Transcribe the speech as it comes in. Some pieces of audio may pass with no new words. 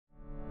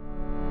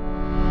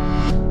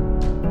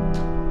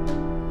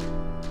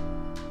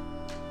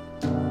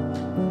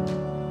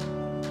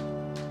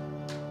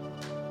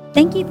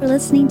Thank you for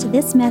listening to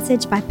this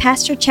message by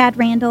Pastor Chad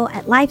Randall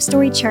at Life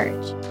Story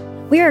Church.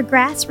 We are a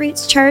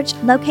grassroots church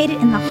located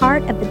in the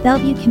heart of the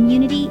Bellevue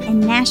community in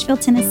Nashville,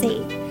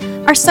 Tennessee.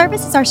 Our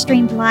services are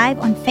streamed live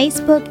on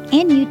Facebook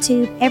and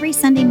YouTube every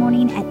Sunday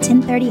morning at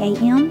 10:30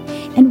 a.m.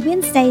 and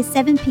Wednesdays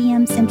 7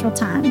 p.m. Central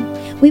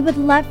Time. We would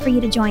love for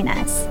you to join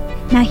us.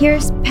 Now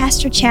here's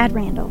Pastor Chad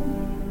Randall.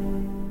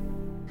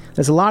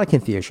 There's a lot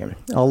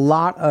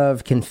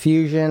of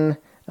confusion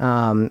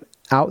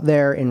out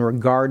there in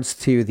regards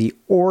to the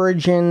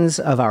origins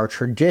of our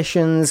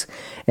traditions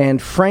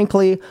and,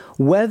 frankly,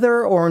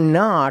 whether or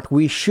not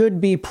we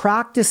should be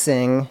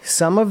practicing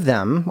some of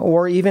them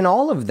or even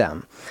all of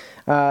them.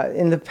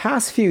 In the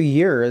past few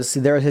years,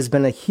 there has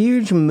been a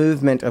huge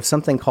movement of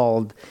something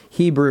called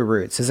Hebrew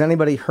roots. Has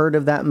anybody heard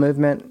of that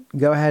movement?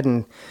 Go ahead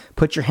and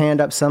put your hand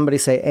up. Somebody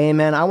say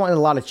amen. I want a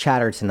lot of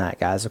chatter tonight,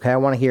 guys, okay? I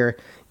want to hear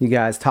you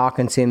guys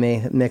talking to me.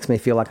 It makes me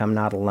feel like I'm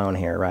not alone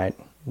here, right?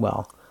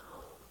 Well,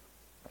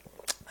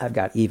 I've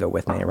got Eva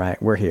with me,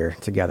 right? We're here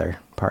together,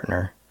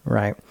 partner,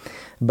 right?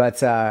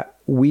 But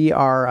we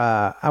are,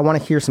 I want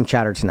to hear some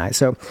chatter tonight.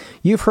 So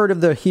you've heard of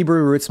the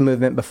Hebrew roots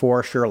movement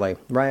before, surely,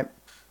 right?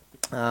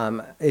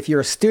 If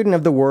you're a student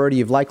of the Word,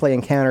 you've likely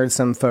encountered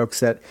some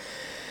folks that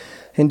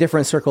in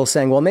different circles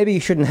saying, well, maybe you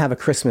shouldn't have a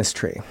Christmas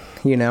tree.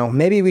 You know,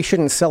 maybe we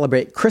shouldn't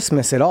celebrate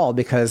Christmas at all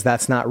because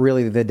that's not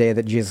really the day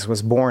that Jesus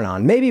was born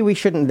on. Maybe we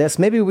shouldn't this,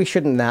 maybe we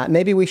shouldn't that.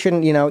 Maybe we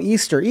shouldn't,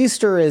 Easter.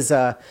 Easter is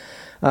a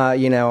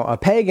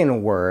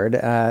pagan word,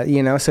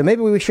 so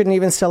maybe we shouldn't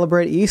even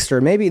celebrate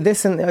Easter. Maybe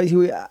this, and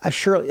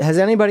has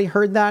anybody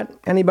heard that?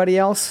 Anybody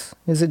else?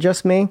 Is it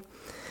just me?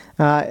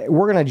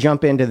 We're going to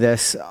jump into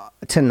this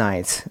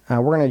tonight.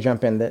 We're going to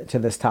jump into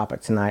this topic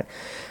tonight,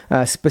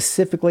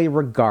 specifically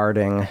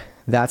regarding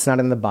That's Not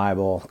in the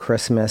Bible,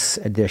 Christmas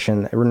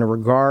edition, in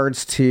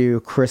regards to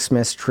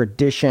Christmas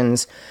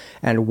traditions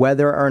and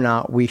whether or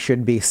not we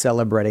should be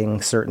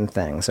celebrating certain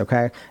things,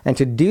 okay? And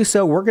to do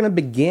so, we're going to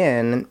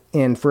begin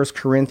in 1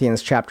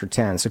 Corinthians chapter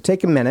 10. So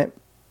take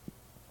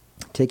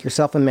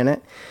yourself a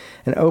minute,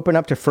 and open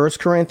up to 1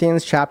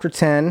 Corinthians chapter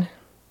 10.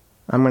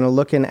 I'm going to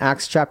look in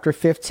Acts chapter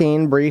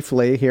 15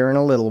 briefly here in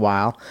a little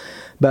while.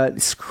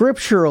 But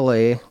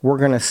scripturally, we're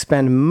going to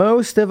spend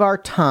most of our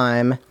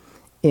time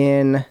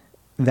in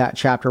that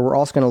chapter. We're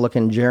also going to look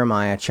in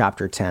Jeremiah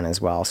chapter 10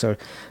 as well. So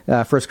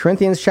 1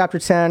 Corinthians chapter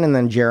 10 and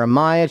then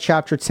Jeremiah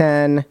chapter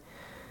 10.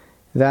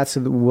 That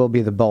will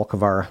be the bulk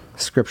of our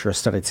scripture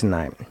study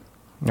tonight.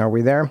 Are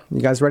we there?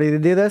 You guys ready to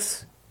do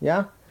this?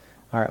 Yeah?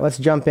 All right, let's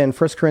jump in.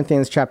 1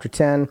 Corinthians chapter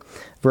 10,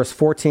 verse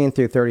 14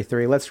 through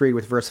 33. Let's read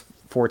with verse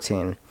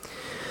 14.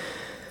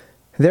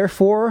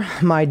 Therefore,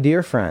 my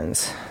dear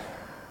friends,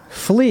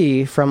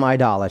 flee from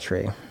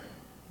idolatry.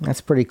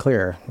 That's pretty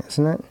clear,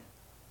 isn't it?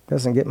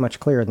 Doesn't get much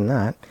clearer than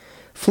that.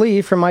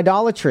 Flee from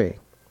idolatry.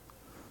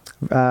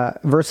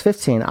 Verse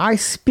 15. I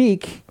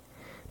speak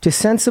to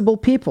sensible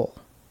people.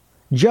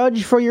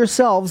 Judge for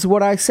yourselves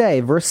what I say.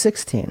 Verse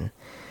 16.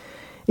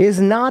 Is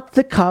not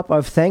the cup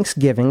of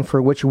thanksgiving for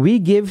which we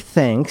give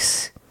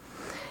thanks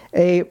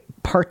a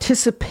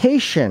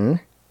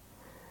participation,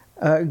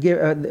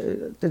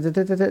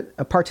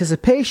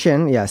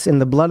 yes, in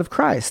the blood of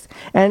Christ?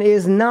 And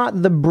is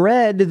not the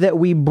bread that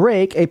we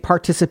break a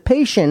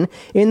participation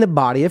in the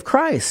body of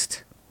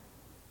Christ?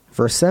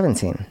 Verse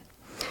 17.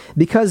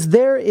 Because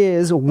there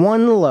is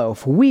one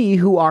loaf, we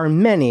who are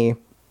many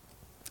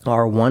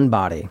are one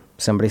body.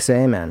 Somebody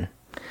say amen.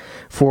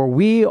 For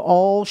we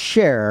all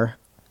share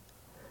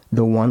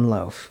the one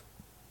loaf.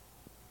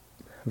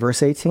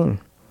 Verse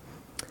 18.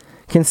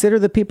 Consider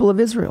the people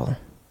of Israel.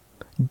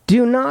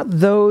 Do not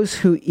those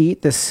who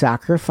eat the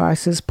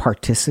sacrifices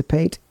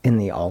participate in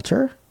the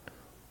altar?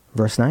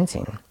 Verse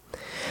 19.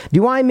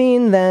 Do I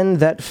mean then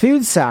that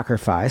food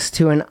sacrifice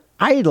to an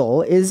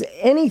idol is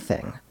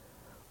anything,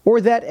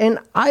 or that an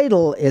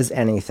idol is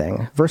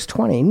anything? Verse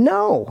 20.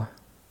 No.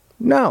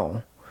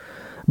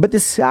 But the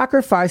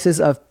sacrifices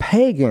of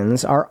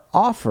pagans are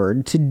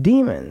offered to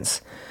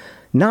demons,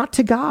 not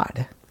to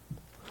God.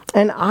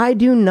 And I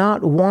do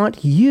not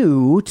want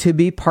you to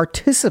be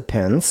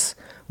participants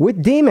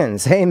with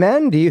demons.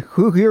 Amen?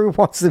 Who here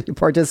wants to be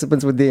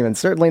participants with demons?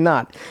 Certainly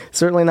not.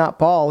 Certainly not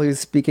Paul, who's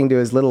speaking to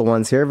his little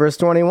ones here. Verse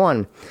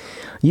 21.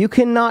 You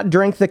cannot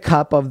drink the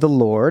cup of the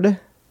Lord.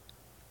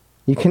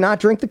 You cannot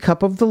drink the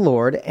cup of the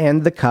Lord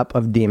and the cup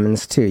of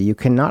demons too. You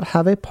cannot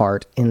have a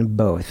part in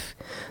both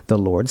the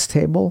Lord's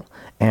table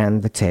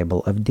and the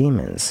table of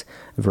demons.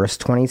 Verse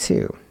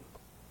 22.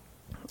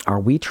 Are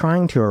we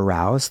trying to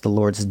arouse the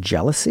Lord's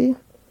jealousy?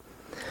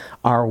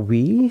 Are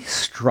we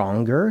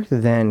stronger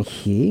than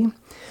he?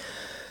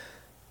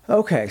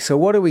 Okay, so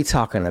what are we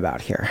talking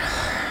about here?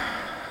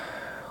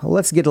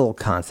 Let's get a little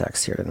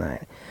context here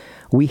tonight.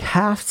 We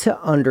have to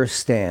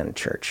understand,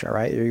 church, all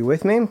right? Are you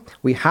with me?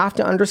 We have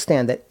to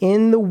understand that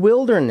in the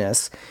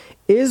wilderness,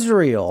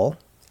 Israel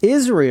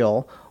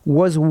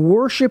was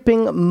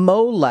worshiping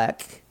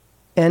Molech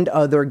and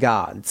other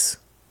gods.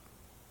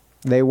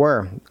 They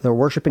were. They were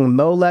worshiping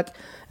Molech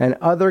and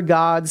other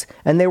gods,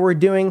 and they were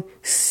doing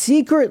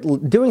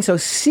so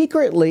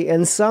secretly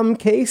in some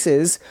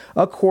cases,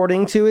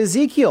 according to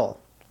Ezekiel.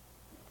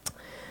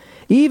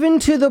 Even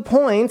to the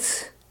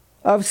point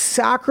of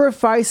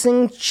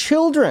sacrificing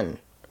children.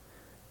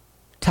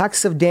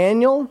 Texts of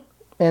Daniel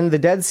and the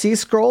Dead Sea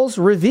Scrolls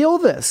reveal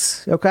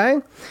this, okay?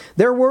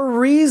 There were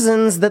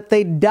reasons that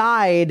they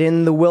died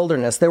in the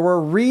wilderness. There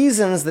were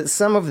reasons that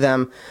some of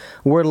them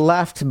were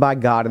left by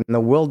God in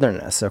the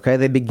wilderness, okay?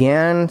 They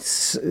began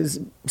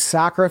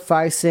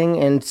sacrificing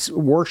and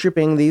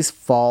worshiping these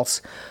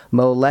false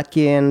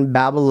Molechian,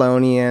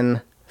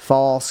 Babylonian,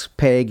 false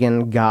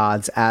pagan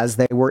gods as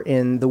they were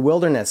in the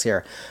wilderness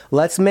here.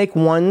 Let's make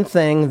one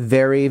thing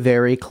very,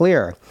 very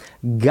clear.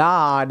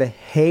 God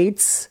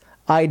hates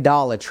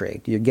idolatry.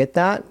 Do you get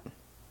that?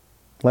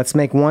 Let's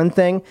make one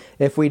thing.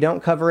 If we don't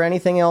cover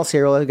anything else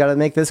here, we've got to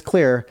make this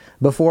clear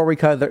before we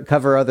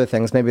cover other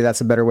things. Maybe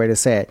that's a better way to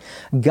say it.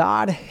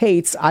 God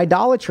hates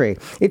idolatry.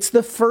 It's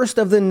the first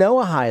of the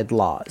Noahide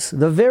laws,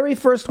 the very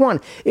first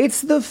one. It's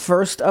the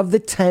first of the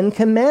 10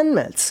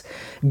 Commandments.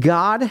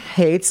 God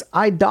hates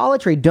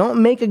idolatry.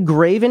 Don't make a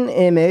graven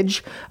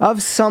image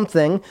of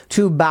something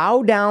to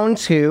bow down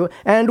to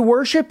and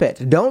worship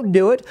it. Don't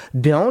do it.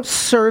 Don't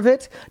serve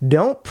it.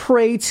 Don't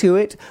pray to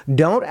it.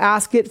 Don't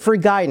ask it for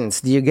guidance.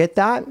 Do you get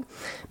that?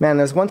 Man,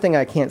 there's one thing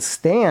I can't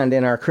stand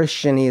in our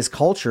Christianese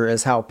culture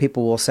is how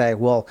people will say,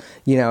 well,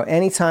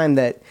 anytime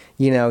that,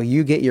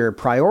 you get your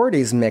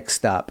priorities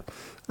mixed up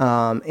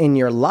in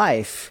your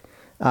life,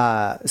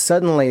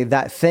 suddenly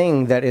that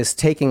thing that is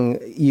taking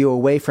you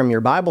away from your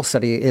Bible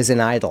study is an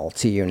idol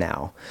to you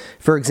now.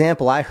 For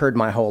example, I heard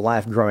my whole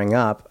life growing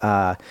up,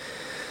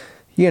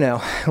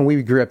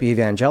 we grew up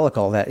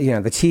evangelical, that,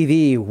 the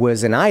TV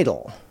was an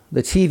idol.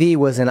 The TV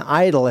was an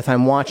idol if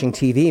I'm watching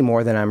TV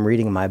more than I'm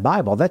reading my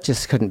Bible. That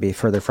just couldn't be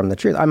further from the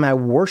truth. Am I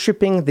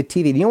worshiping the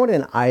TV? Do you know what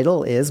an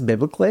idol is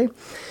biblically?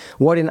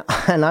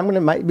 And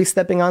I'm might be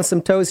stepping on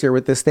some toes here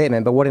with this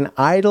statement, but what an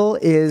idol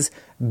is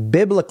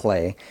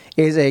biblically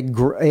is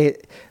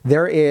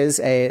there is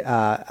a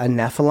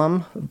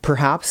Nephilim,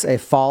 perhaps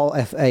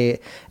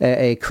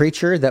a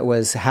creature that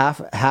was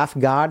half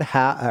God,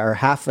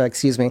 half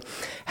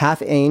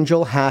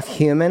angel, half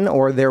human,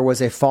 or there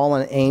was a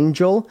fallen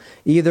angel.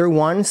 Either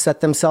one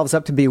set themselves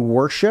up to be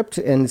worshipped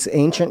in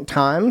ancient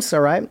times.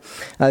 All right,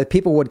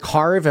 people would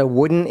carve a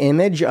wooden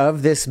image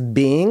of this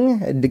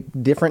being.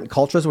 Different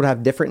cultures would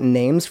have different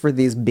names for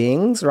these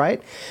beings,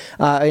 right?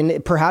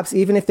 And perhaps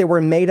even if they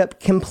were made up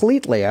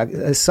completely.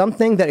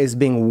 Something that is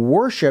being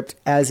worshipped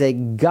as a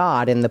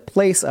god in the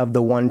place of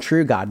the one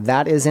true God.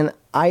 That is an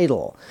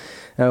idol.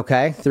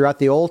 Okay? Throughout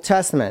the Old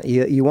Testament,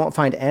 you won't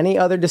find any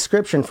other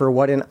description for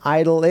what an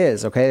idol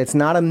is. Okay? It's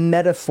not a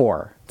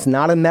metaphor. It's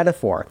not a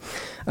metaphor.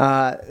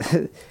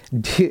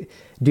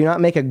 Do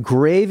not make a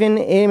graven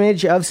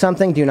image of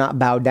something. Do not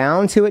bow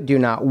down to it. Do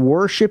not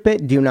worship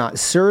it. Do not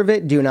serve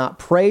it. Do not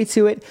pray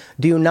to it.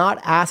 Do not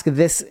ask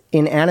this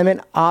inanimate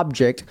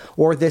object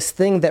or this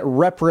thing that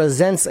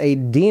represents a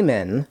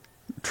demon,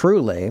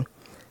 truly,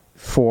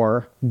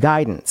 for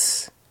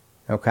guidance.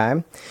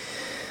 Okay?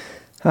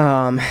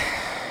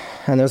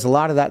 And there's a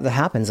lot of that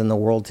happens in the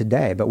world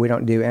today, but we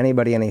don't do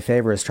anybody any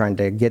favors trying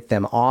to get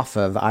them off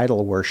of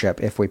idol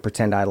worship if we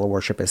pretend idol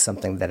worship is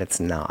something that it's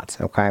not,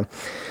 okay?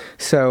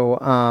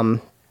 So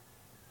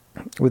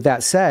with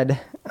that said,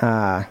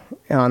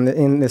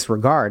 in this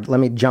regard, let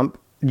me jump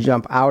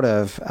out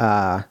of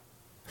 1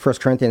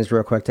 Corinthians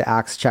real quick to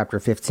Acts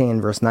chapter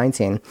 15, verse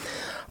 19.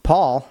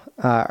 Paul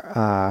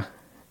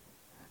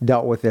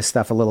dealt with this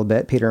stuff a little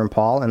bit, Peter and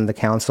Paul and the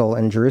council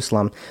in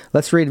Jerusalem.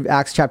 Let's read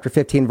Acts chapter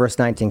 15, verse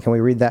 19. Can we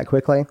read that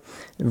quickly?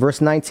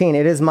 Verse 19,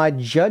 it is my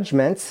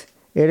judgment,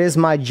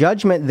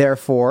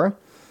 therefore,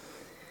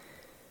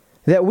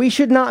 that we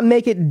should not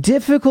make it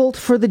difficult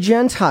for the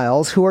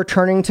Gentiles who are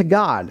turning to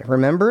God.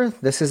 Remember,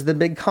 this is the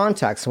big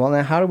context. Well,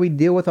 now how do we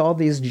deal with all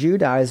these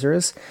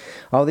Judaizers?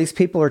 All these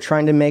people are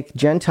trying to make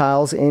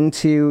Gentiles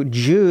into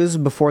Jews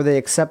before they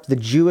accept the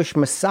Jewish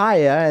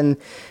Messiah,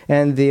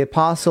 and the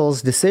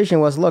apostles' decision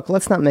was, look,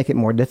 let's not make it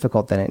more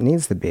difficult than it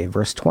needs to be.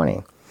 Verse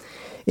 20.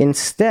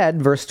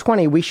 Instead, verse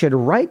 20, we should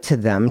write to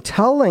them,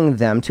 telling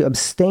them to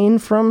abstain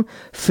from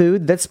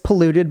food that's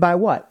polluted by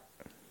what?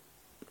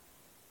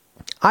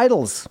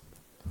 Idols.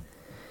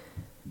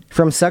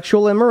 From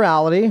sexual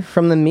immorality,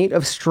 from the meat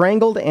of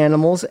strangled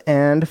animals,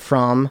 and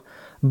from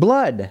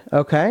blood.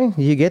 Okay,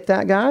 you get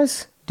that,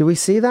 guys? Do we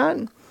see that?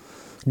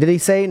 Did he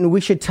say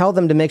we should tell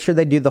them to make sure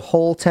they do the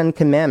whole 10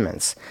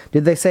 Commandments?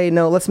 Did they say,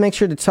 no, let's make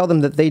sure to tell them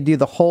that they do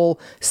the whole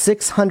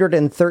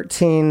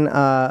 613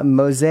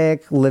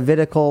 Mosaic,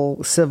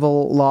 Levitical,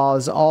 civil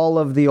laws, all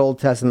of the Old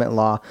Testament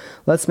law?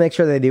 Let's make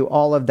sure they do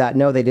all of that.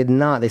 No, they did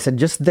not. They said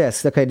just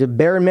this. Okay, the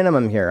bare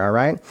minimum here, all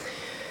right?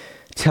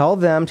 Tell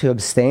them to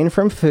abstain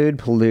from food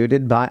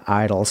polluted by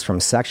idols, from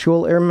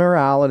sexual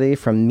immorality,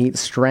 from meat of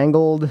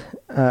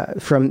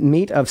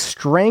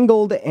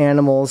strangled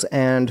animals,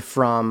 and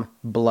from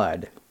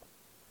blood.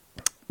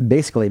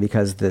 Basically,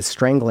 because the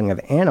strangling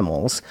of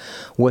animals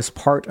was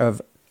part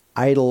of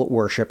idol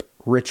worship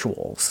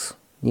rituals.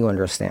 You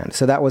understand.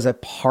 So that was a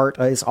part,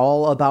 it's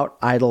all about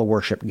idol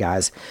worship,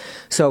 guys.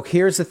 So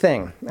here's the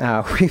thing.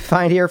 We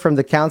find here from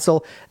the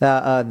council,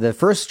 the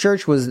first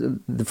church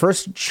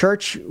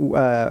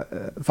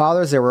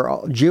fathers, they were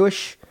all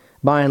Jewish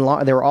by and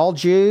large. They were all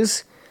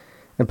Jews.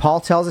 And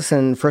Paul tells us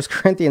in 1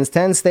 Corinthians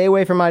 10, stay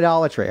away from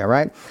idolatry, all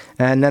right?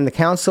 And then the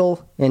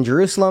council in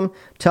Jerusalem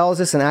tells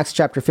us in Acts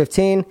chapter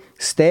 15,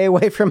 stay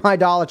away from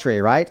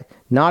idolatry, right?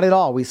 Not at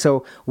all.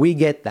 So we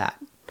get that.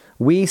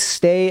 We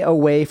stay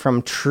away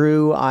from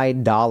true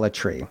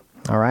idolatry.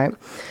 All right.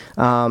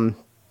 I'll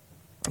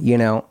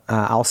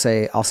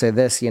say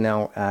this,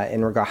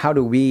 in regard, how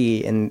do we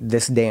in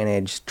this day and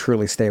age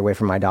truly stay away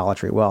from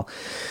idolatry? Well,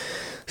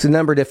 there's a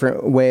number of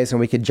different ways, and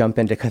we could jump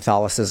into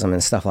Catholicism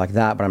and stuff like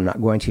that, but I'm not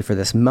going to for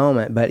this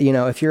moment. But,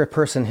 if you're a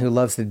person who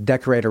loves to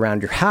decorate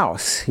around your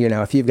house,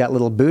 if you've got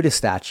little Buddha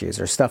statues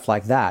or stuff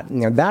like that,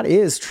 that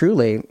is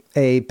truly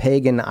a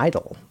pagan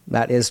idol.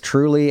 That is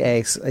truly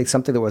a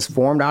something that was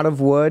formed out of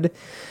wood.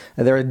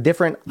 There are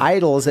different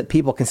idols that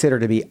people consider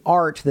to be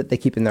art that they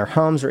keep in their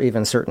homes, or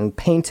even certain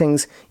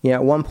paintings.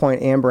 At one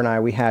point, Amber and I,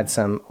 we had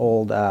some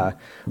old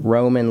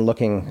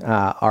Roman-looking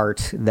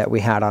art that we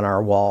had on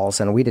our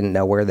walls, and we didn't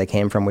know where they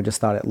came from. We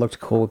just thought it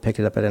looked cool. We picked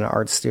it up at an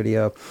art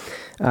studio.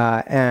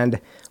 And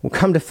we'll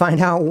come to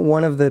find out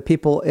one of the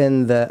people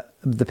in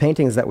the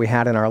paintings that we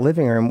had in our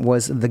living room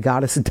was the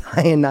goddess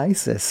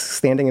Dionysus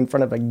standing in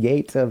front of a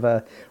gate of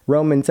a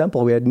Roman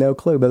temple. We had no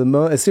clue. But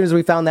as soon as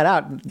we found that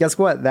out, guess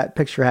what? That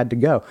picture had to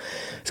go.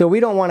 So we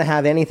don't want to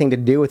have anything to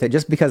do with it.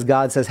 Just because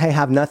God says, hey,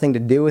 have nothing to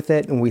do with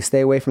it, and we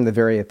stay away from the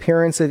very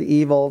appearance of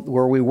evil,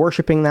 were we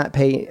worshiping that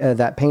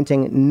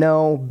painting?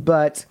 No,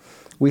 but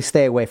we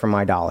stay away from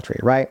idolatry,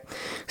 right?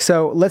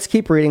 So let's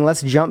keep reading.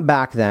 Let's jump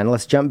back then.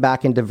 Let's jump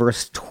back into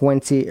verse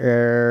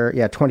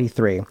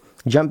 23.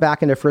 Jump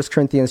back into 1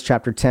 Corinthians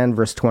chapter 10,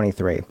 verse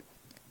 23.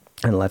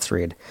 And let's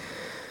read.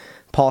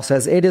 Paul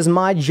says, it is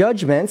my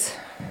judgment.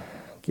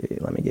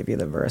 Let me give you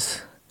the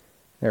verse.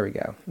 There we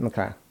go.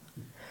 Okay.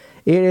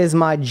 It is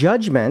my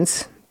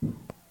judgment.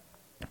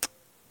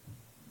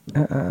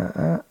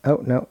 Oh,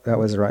 no, that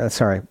was right.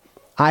 Sorry.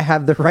 I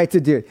have the right to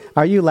do it.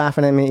 Are you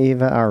laughing at me,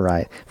 Eva? All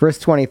right. Verse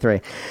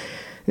 23.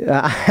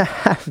 I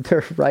have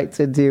the right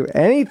to do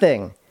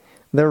anything.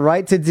 The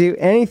right to do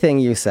anything,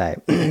 you say.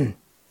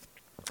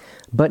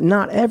 But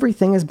not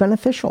everything is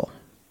beneficial.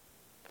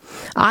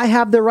 I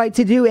have the right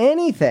to do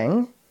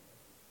anything,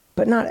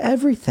 but not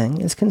everything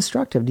is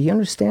constructive. Do you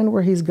understand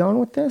where he's going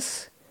with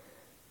this?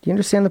 Do you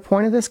understand the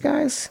point of this,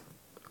 guys?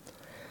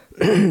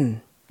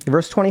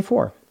 Verse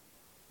 24.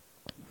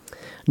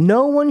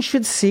 No one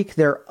should seek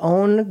their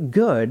own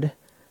good,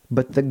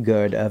 but the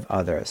good of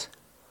others.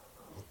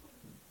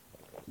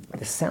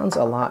 This sounds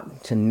a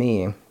lot to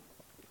me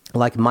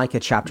like Micah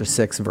chapter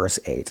 6, verse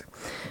 8.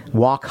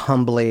 Walk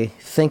humbly,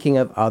 thinking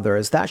of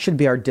others. That should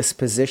be our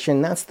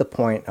disposition. That's the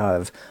point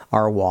of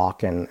our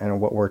walk and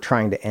what we're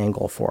trying to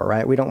angle for,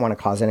 right? We don't want to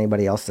cause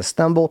anybody else to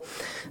stumble.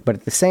 But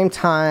at the same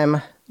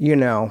time,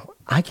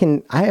 I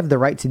have the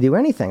right to do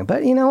anything.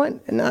 But you know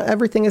what? Not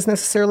everything is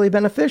necessarily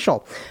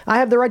beneficial. I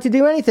have the right to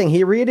do anything.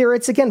 He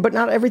reiterates again, but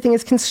not everything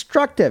is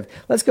constructive.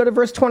 Let's go to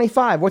verse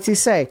 25. What's he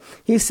say?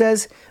 He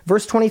says,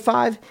 verse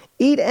 25,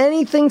 eat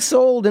anything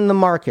sold in the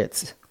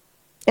markets.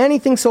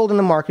 Anything sold in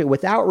the market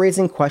without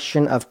raising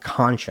question of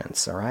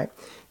conscience, all right?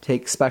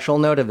 Take special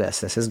note of this.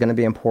 This is going to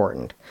be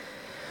important.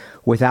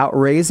 Without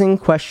raising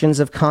questions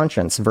of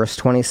conscience, verse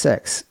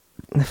 26.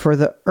 For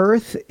the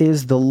earth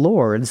is the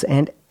Lord's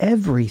and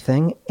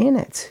everything in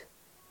it.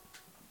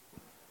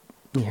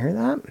 You hear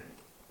that?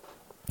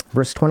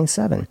 Verse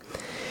 27.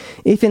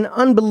 If an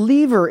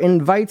unbeliever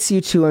invites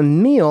you to a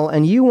meal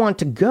and you want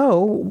to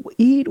go,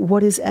 eat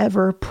what is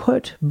ever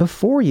put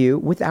before you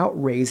without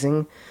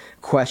raising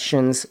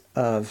questions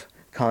of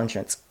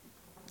conscience.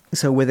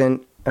 So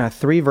within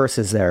 3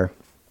 verses there,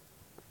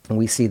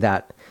 we see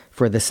that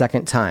for the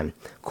second time,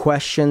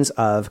 questions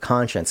of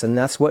conscience. And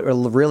that's what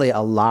really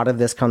a lot of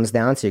this comes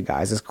down to,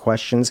 guys, is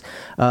questions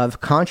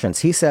of conscience.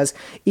 He says,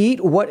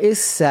 eat what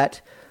is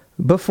set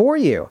before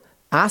you.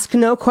 Ask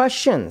no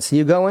questions.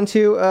 You go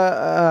into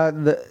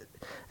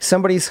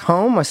somebody's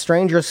home, a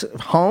stranger's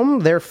home,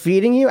 they're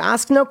feeding you.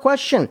 Ask no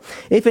question.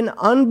 If an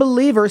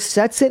unbeliever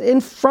sets it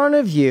in front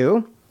of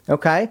you,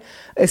 okay,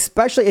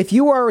 especially if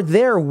you are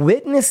there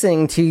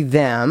witnessing to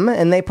them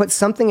and they put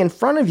something in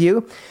front of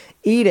you,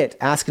 eat it.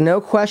 Ask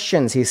no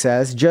questions, he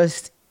says.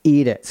 Just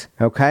eat it,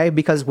 okay?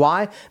 Because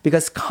why?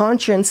 Because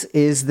conscience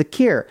is the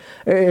cure.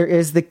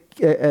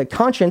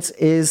 Conscience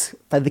is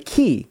the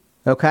key,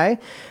 okay?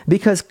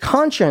 Because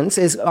conscience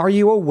is, are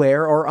you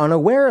aware or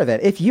unaware of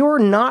it? If you're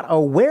not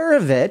aware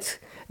of it,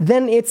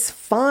 then it's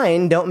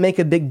fine. Don't make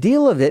a big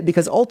deal of it,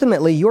 because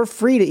ultimately you're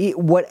free to eat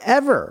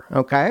whatever,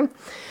 okay?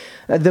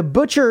 The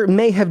butcher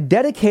may have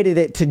dedicated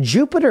it to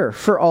Jupiter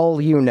for all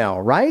you know,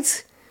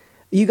 right?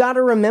 You got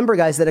to remember,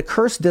 guys, that a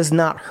curse does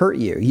not hurt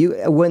you.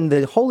 When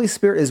the Holy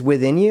Spirit is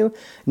within you,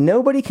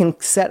 nobody can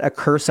set a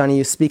curse on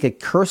you, speak a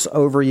curse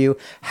over you,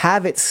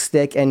 have it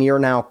stick, and you're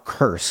now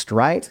cursed,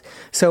 right?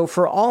 So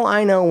for all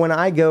I know, when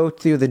I go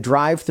through the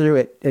drive-thru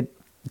at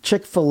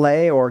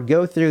Chick-fil-A or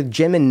go through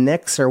Jim and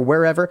Nick's or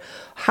wherever,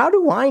 how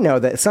do I know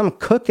that some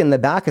cook in the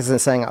back isn't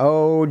saying,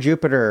 "Oh,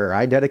 Jupiter,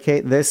 I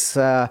dedicate this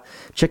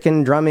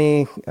chicken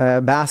drummy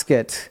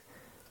basket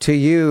to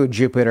you,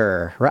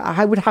 Jupiter"?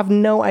 I would have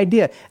no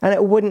idea. And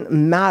it wouldn't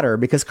matter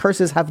because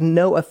curses have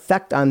no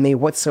effect on me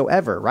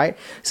whatsoever, right?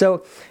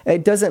 So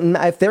it doesn't,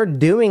 if they're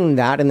doing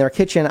that in their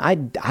kitchen, I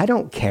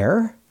don't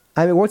care.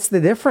 I mean, what's the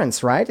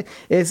difference, right?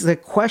 It's the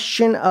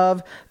question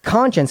of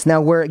conscience. Now,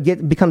 where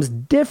it becomes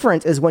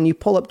different is when you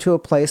pull up to a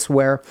place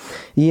where,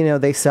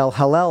 they sell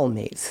halal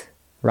meat,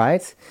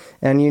 right?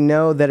 And you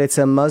know that it's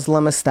a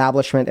Muslim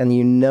establishment, and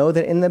you know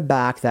that in the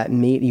back, that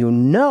meat,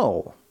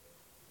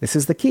 this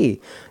is the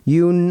key.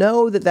 You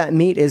know that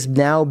meat is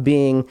now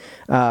being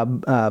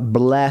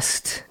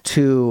blessed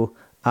to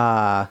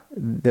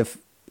the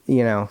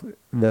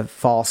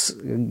false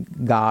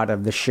god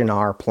of the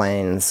Shinar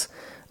Plains,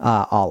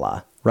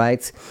 Allah.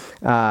 Right?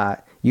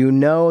 You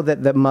know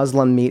that the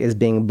Muslim meat is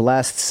being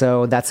blessed,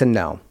 so that's a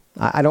no.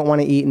 I don't want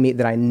to eat meat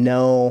that I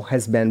know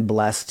has been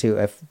blessed to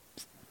a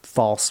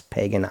false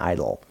pagan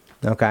idol.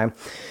 Okay?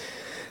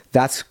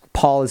 That's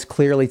Paul is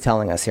clearly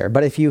telling us here.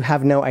 But if you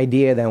have no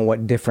idea, then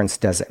what difference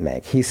does it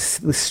make? He's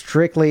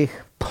strictly,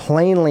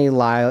 plainly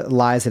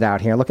lies it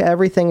out here. Look,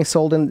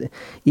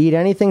 eat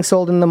anything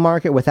sold in the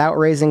market without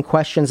raising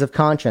questions of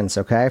conscience,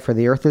 okay? For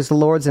the earth is the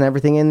Lord's and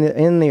everything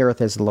in the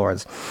earth is the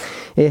Lord's.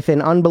 If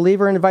an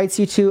unbeliever invites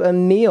you to a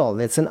meal,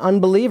 it's an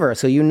unbeliever,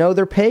 so you know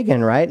they're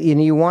pagan, right?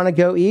 And you want to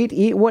go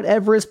eat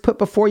whatever is put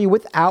before you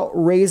without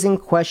raising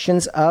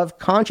questions of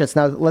conscience.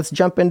 Now, let's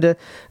jump into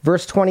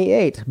verse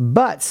 28.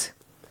 But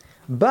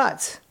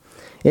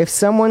if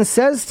someone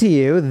says to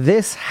you,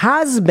 "This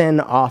has been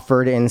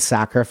offered in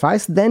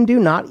sacrifice," then do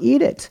not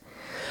eat it,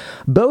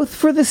 both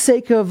for the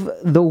sake of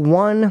the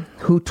one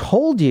who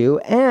told you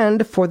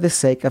and for the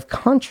sake of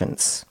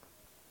conscience.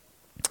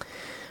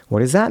 What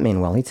does that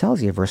mean? Well, he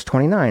tells you, verse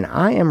 29,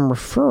 "I am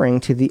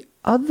referring to the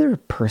other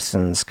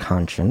person's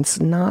conscience,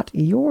 not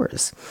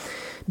yours."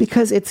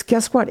 Because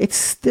guess what? It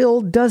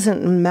still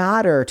doesn't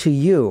matter to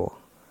you.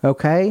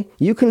 Okay?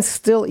 You can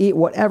still eat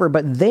whatever,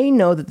 but they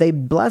know that they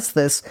blessed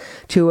this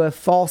to a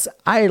false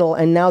idol,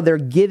 and now they're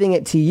giving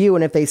it to you.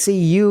 And if they see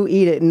you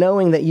eat it,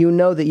 knowing that you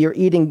know that you're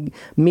eating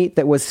meat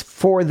that was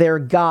for their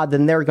God,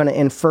 then they're going to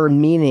infer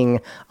meaning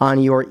on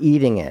your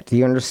eating it. Do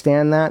you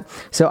understand that?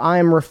 So I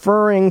am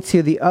referring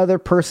to the other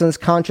person's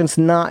conscience,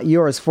 not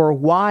yours. For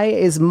why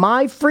is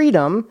my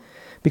freedom...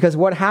 Because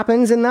what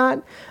happens in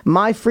that?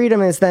 My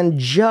freedom is then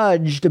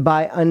judged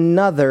by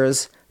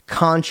another's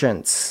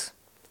conscience.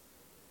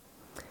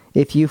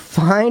 If you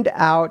find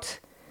out,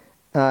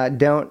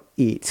 don't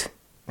eat,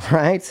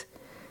 right?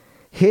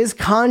 His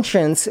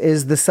conscience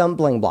is the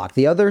stumbling block.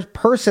 The other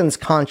person's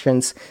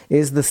conscience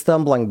is the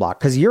stumbling block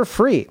because you're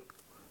free,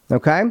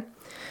 okay?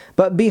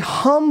 But be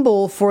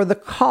humble for the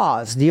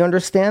cause. Do you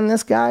understand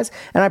this, guys?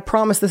 And I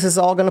promise this is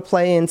all going to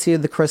play into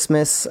the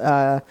Christmas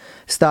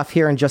stuff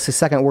here in just a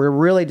second. We're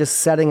really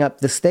just setting up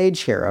the stage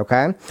here,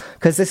 okay?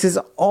 Because this is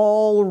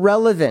all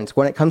relevant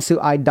when it comes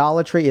to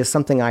idolatry. Is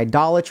something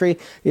idolatry?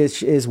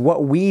 Is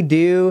what we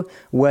do,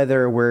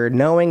 whether we're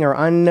knowing or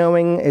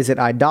unknowing, is it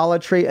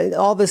idolatry?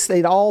 All this,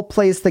 it all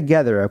plays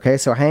together, okay?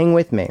 So hang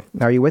with me.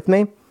 Are you with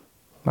me?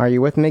 Are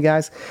you with me,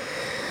 guys?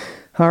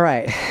 All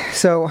right,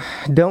 so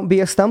don't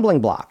be a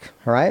stumbling block,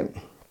 all right?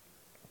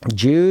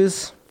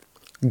 Jews,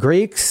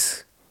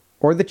 Greeks,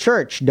 or the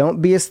church,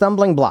 don't be a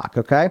stumbling block,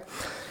 okay?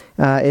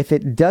 If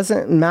it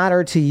doesn't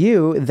matter to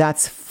you,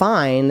 that's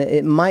fine.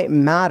 It might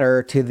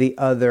matter to the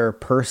other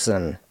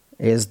person,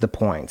 is the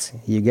point.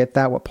 You get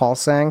that, what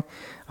Paul's saying?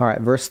 All right,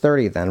 verse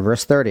 30 then,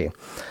 verse 30.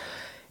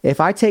 If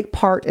I take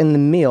part in the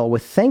meal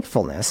with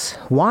thankfulness,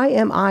 why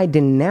am I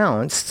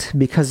denounced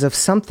because of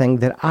something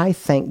that I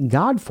thank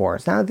God for?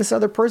 Now, this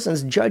other person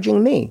is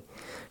judging me.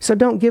 So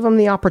don't give them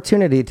the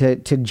opportunity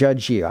to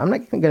judge you. I'm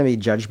not going to be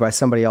judged by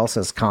somebody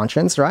else's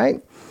conscience,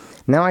 right?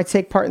 Now I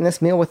take part in this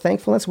meal with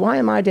thankfulness. Why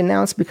am I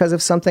denounced because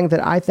of something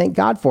that I thank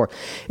God for?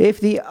 If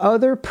the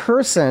other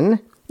person,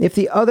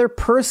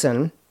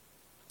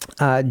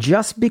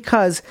 just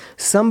because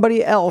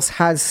somebody else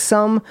has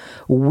some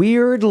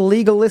weird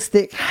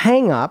legalistic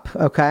hang-up,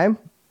 okay?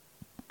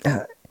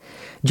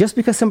 Just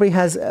because somebody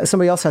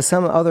else has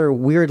some other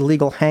weird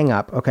legal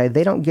hang-up, okay?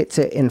 They don't get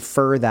to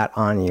infer that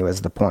on you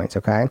is the point,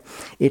 okay?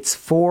 It's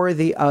for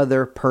the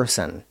other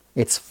person.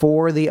 It's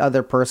for the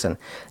other person.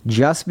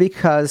 Just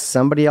because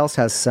somebody else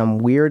has some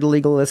weird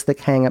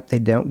legalistic hang-up, they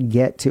don't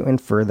get to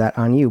infer that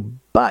on you.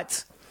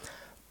 But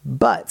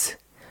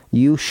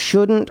you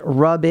shouldn't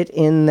rub it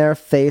in their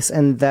face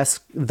and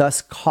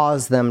thus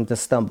cause them to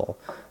stumble.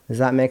 Does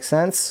that make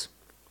sense?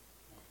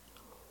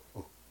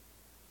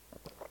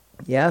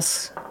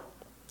 Yes?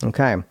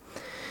 Okay.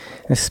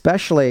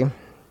 Especially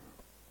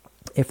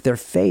if they're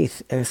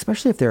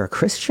a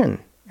Christian,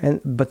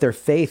 but their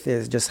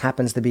faith just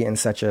happens to be in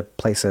such a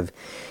place of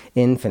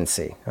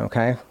infancy.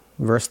 Okay?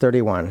 Verse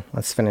 31.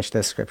 Let's finish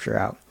this scripture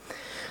out.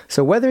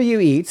 So whether you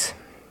eat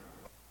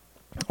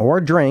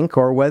or drink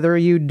or whether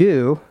you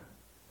do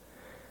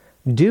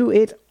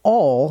it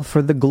all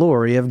for the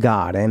glory of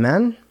God.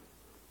 Amen?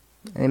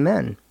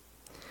 Amen.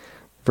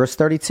 Verse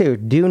 32,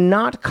 do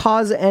not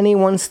cause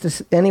anyone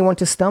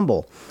to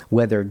stumble,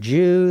 whether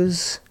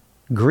Jews,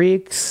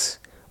 Greeks,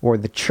 or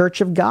the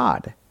church of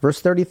God. Verse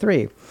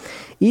 33,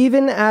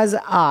 even as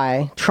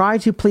I try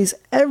to please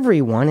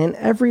everyone in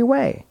every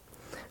way,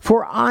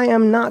 for I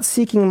am not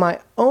seeking my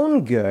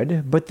own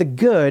good, but the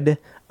good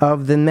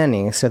of the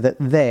many, so that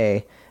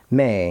they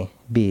may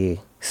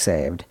be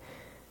saved.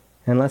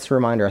 And let's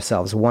remind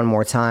ourselves one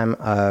more time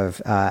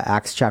of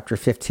Acts chapter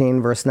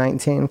 15, verse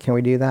 19. Can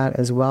we do that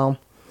as well?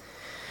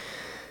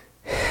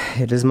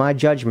 It is my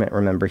judgment,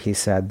 remember, he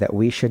said, that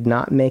we should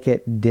not make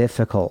it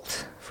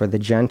difficult for the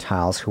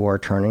Gentiles who are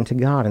turning to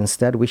God.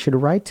 Instead, we should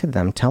write to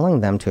them, telling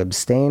them to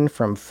abstain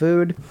from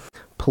food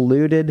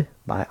polluted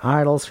by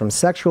idols, from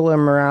sexual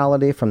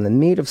immorality, from the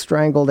meat of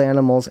strangled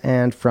animals,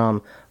 and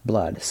from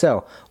blood.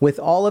 So, with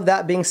all of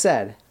that being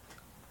said,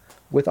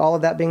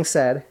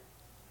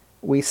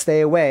 we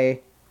stay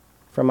away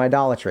from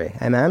idolatry.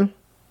 Amen?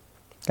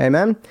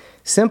 Amen?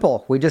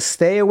 Simple. We just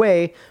stay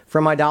away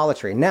from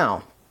idolatry.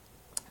 Now,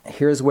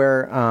 here's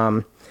where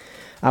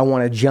I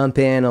want to jump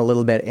in a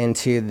little bit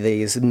into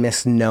these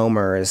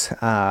misnomers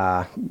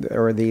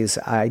or these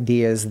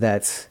ideas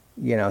that,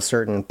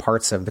 certain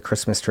parts of the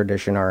Christmas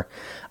tradition are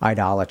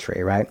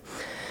idolatry, right?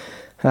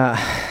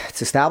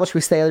 It's established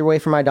we stay away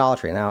from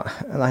idolatry. Now,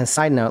 on a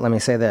side note, let me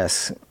say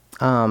this.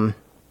 In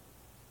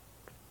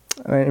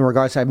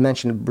regards to, I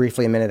mentioned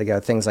briefly a minute ago,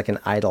 things like an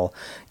idol,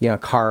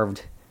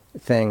 carved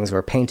things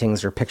or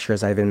paintings or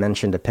pictures. I even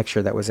mentioned a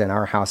picture that was in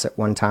our house at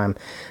one time.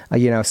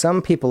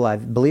 Some people,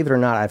 believe it or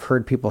not, I've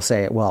heard people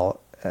say,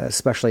 well,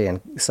 especially in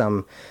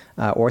some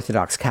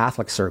Orthodox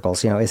Catholic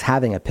circles, is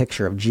having a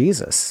picture of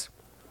Jesus.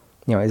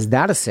 Is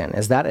that a sin?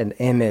 Is that an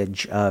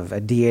image of a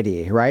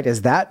deity, right?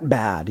 Is that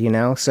bad,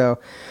 So,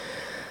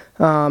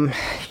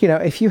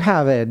 if you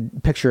have a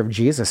picture of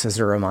Jesus as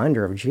a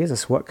reminder of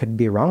Jesus, what could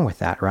be wrong with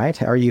that,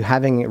 right? Are you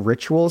having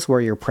rituals where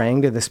you're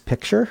praying to this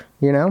picture,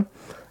 We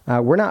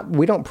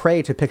don't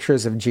pray to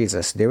pictures of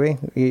Jesus, do we?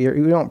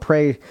 You don't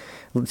pray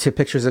to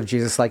pictures of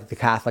Jesus like the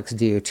Catholics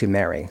do to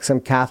Mary. Some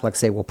Catholics,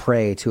 they will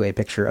pray to a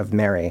picture of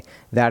Mary.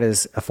 That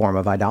is a form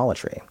of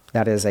idolatry.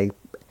 That is a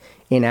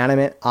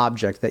inanimate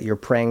object that you're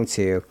praying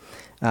to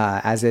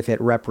as if it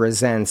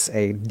represents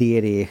a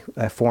deity,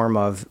 a form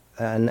of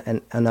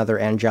another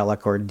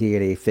angelic or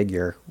deity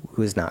figure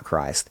who is not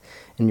Christ.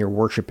 And you're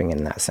worshiping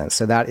in that sense.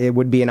 So that it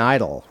would be an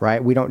idol,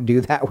 right? We don't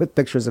do that with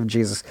pictures of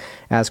Jesus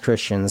as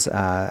Christians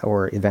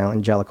or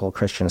evangelical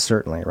Christians,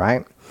 certainly,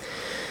 right?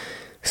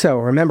 So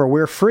remember,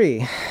 we're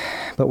free,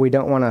 but we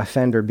don't want to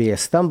offend or be a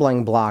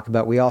stumbling block,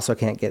 but we also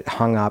can't get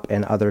hung up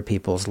in other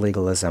people's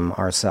legalism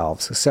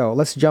ourselves. So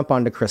let's jump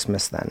on to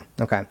Christmas then.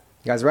 Okay, you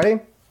guys ready?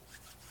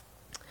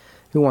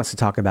 Who wants to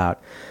talk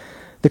about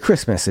the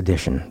Christmas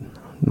edition?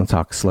 We'll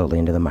talk slowly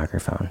into the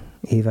microphone.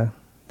 Eva?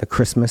 The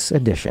Christmas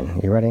edition.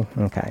 You ready?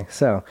 Okay.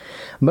 So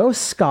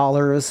most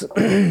scholars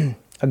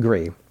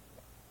agree.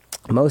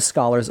 Most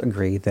scholars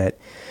agree that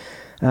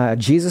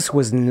Jesus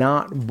was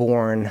not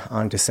born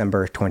on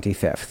December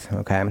 25th.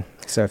 Okay.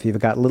 So if you've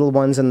got little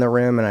ones in the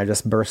room and I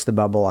just burst the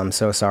bubble, I'm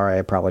so sorry.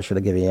 I probably should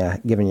have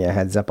given you a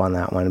heads up on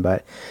that one.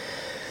 But,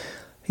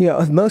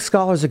 most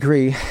scholars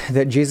agree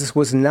that Jesus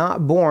was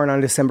not born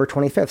on December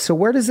 25th. So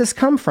where does this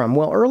come from?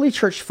 Well, early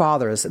church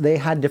fathers, they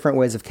had different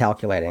ways of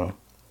calculating.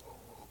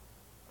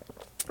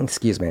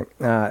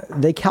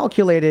 They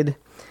calculated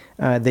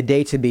the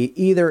day to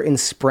be either in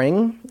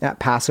spring at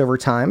Passover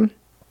time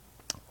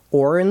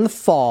or in the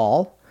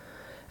fall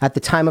at the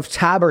time of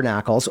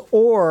tabernacles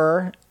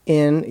or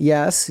in,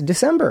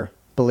 December,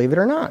 believe it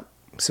or not.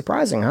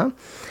 Surprising, huh?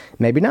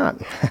 Maybe not.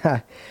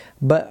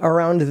 But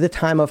around the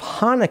time of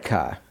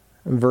Hanukkah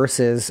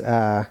versus,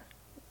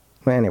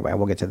 anyway,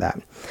 we'll get to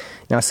that.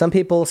 Now,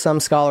 some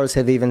scholars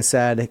have even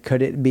said,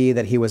 could it be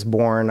that he was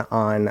born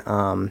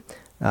on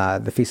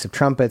the Feast of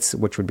Trumpets,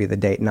 which would be the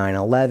date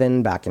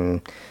 9/11 back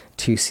in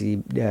 2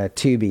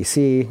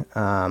 BC,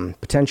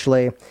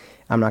 potentially.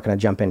 I'm not going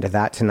to jump into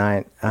that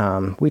tonight.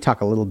 We talk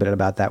a little bit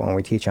about that when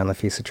we teach on the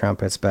Feast of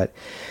Trumpets, but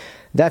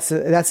that's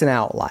an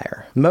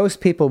outlier.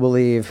 Most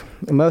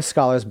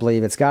scholars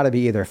believe it's got to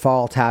be either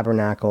fall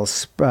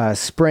tabernacles,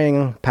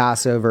 spring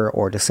Passover,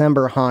 or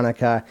December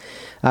Hanukkah.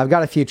 I've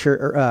got a few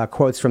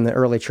quotes from the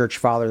early church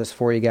fathers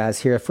for you guys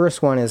here.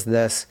 First one is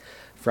this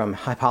from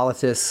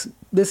Hippolytus.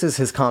 This is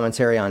his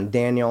commentary on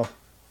Daniel.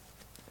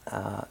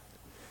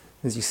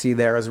 As you see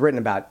there, it was written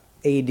about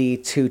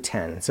AD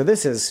 210. So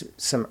this is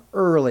some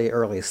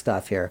early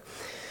stuff here.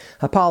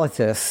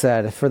 Hippolytus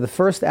said, for the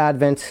first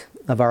advent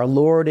of our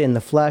Lord in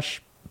the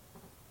flesh,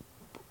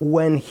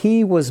 when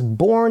he was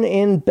born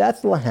in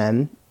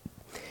Bethlehem,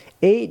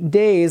 8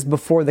 days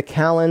before the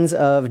calends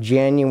of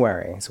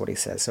January, is what he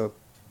says. So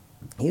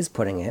he's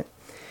putting it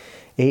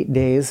 8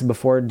 days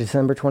before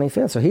December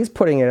 25th. So he's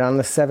putting it on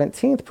the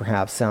 17th,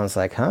 perhaps, sounds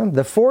like, huh?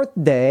 The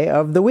 4th day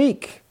of the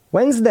week,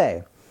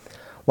 Wednesday,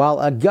 while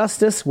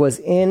Augustus was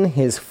in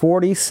his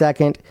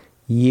 42nd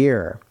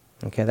year.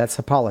 Okay, that's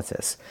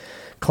Hippolytus.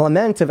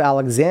 Clement of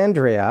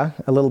Alexandria,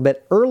 a little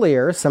bit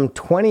earlier, some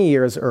 20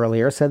 years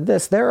earlier, said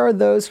this: there are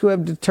those who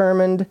have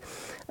determined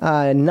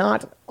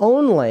not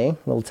only,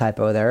 little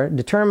typo there,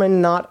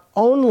 determined not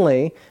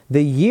only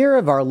the year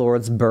of our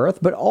Lord's birth,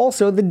 but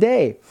also the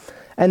day.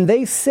 And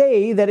they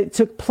say that it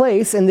took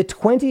place in the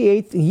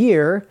 28th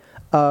year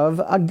of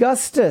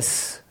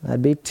Augustus.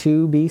 That'd be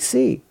 2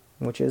 BC,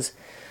 which is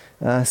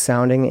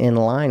sounding in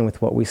line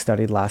with what we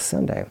studied last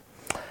Sunday.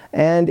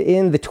 And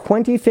in the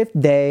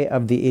 25th day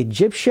of the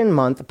Egyptian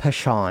month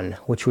Pashan,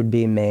 which would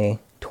be May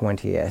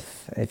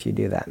 20th, if you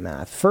do that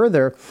math.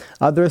 Further,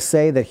 others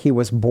say that he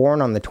was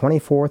born on the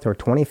 24th or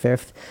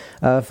 25th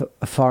of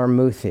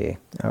Pharmuthi.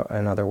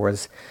 In other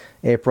words,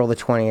 April the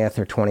 20th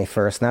or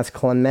 21st. And that's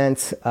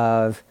Clement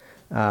of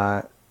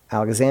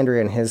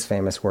Alexandria and his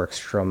famous work,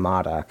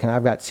 Stromata.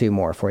 I've got 2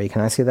 more for you.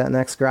 Can I see that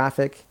next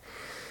graphic?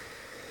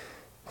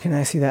 Can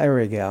I see that? There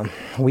we go.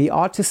 We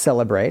ought to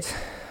celebrate,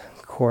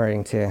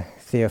 according to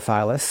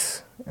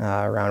Theophilus,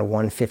 around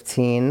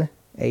 115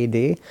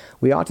 AD,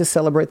 we ought to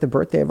celebrate the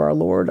birthday of our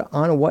Lord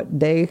on what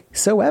day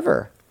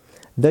soever.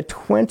 The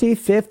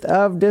 25th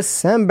of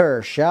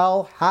December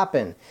shall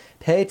happen.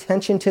 Pay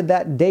attention to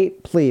that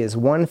date, please.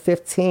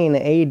 115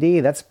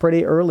 AD. That's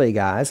pretty early,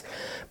 guys.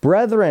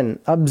 Brethren,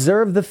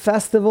 observe the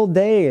festival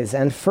days,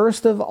 and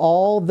first of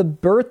all, the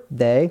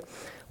birthday,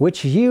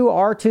 which you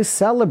are to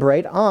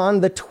celebrate on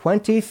the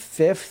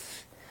 25th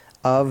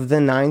of the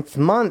 9th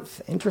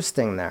month.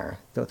 Interesting there.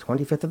 The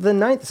 25th of the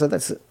 9th. So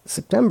that's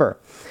September.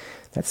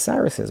 That's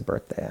Cyrus's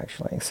birthday,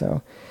 actually.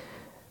 So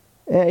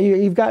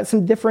you've got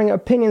some differing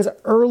opinions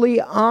early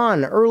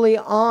on. Early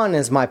on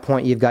is my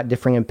point. You've got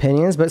differing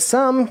opinions, but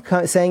some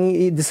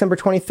saying December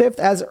 25th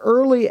as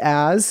early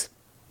as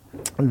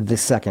the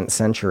 2nd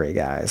century,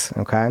 guys.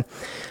 Okay.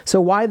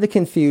 So why the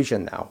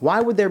confusion, though?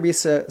 Why would there be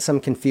some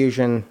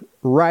confusion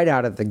right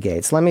out of the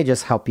gates? Let me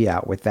just help you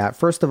out with that.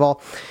 First of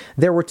all,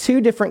 there were 2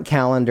 different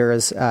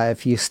calendars.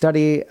 If you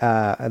study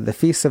the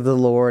feasts of the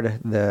Lord,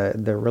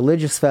 the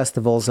religious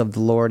festivals of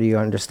the Lord, you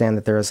understand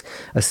that there's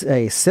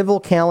a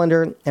civil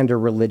calendar and a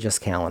religious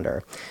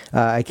calendar.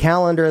 A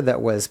calendar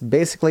that was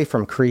basically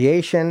from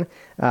creation,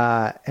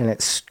 and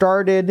it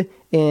started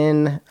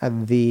in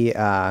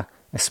the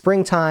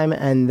springtime,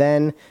 and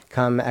then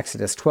come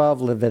Exodus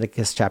 12,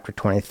 Leviticus chapter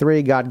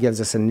 23, God gives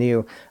us a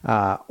new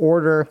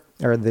order,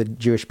 or the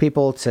Jewish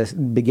people, to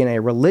begin a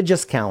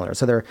religious calendar.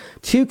 So there are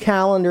 2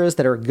 calendars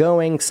that are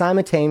going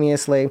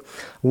simultaneously.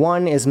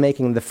 One is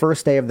making the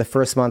first day of the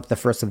first month the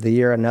first of the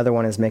year. Another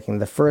one is making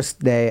the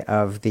first day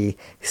of the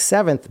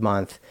 7th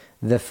month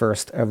the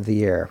first of the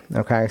year.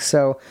 Okay,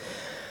 so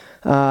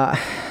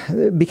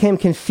it became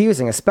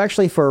confusing,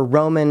 especially for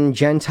Roman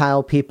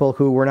Gentile people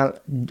who were not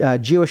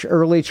Jewish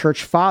early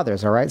church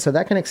fathers, all right? So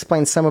that can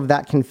explain some of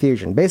that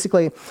confusion.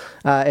 Basically,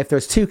 if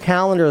there's 2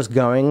 calendars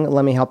going,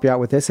 let me help you out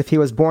with this. If he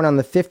was born on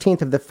the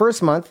 15th of the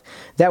first month,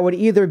 that would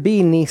either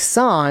be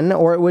Nisan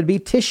or it would be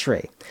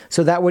Tishri.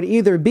 So that would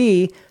either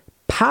be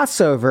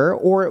Passover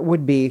or it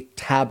would be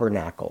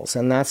Tabernacles.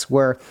 And that's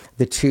where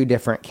the 2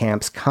 different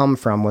camps come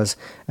from, was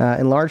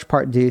in large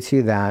part due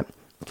to that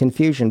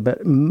confusion.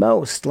 But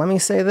let me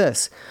say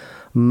this,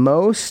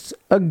 most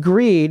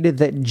agreed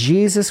that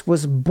Jesus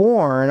was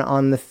born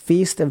on the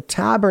Feast of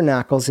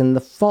Tabernacles in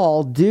the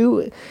fall,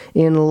 due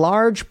in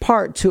large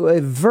part to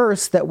a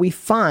verse that we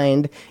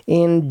find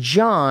in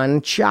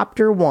John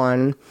chapter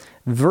 1,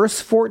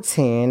 verse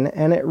 14,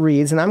 and it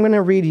reads, and I'm going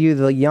to read you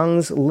the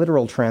Young's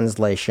literal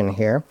translation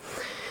here.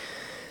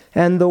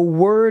 And the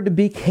Word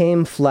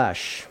became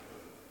flesh.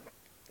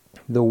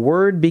 The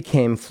Word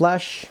became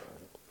flesh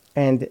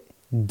and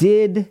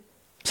did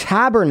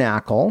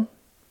tabernacle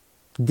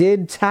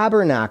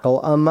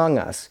among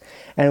us,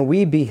 and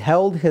we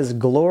beheld his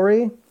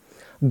glory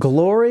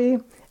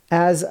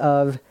as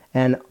of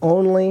an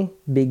only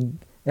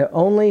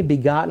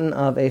begotten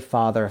of a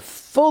Father,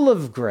 full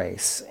of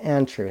grace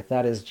and truth.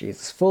 That is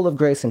Jesus, full of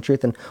grace and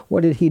truth. And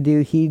what did he do?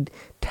 He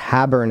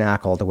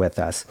tabernacled with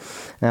us.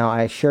 Now,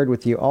 I shared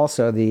with you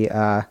also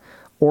the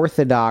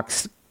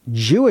Orthodox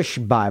Jewish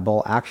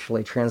Bible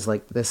actually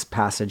translate this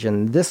passage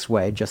in this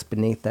way, just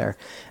beneath there.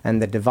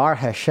 And the Devar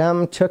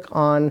Hashem took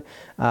on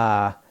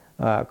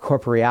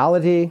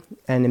corporeality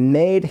and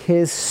made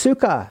his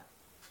sukkah.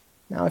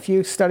 Now, if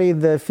you study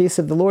the Feast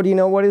of the Lord, you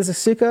know what is a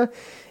sukkah?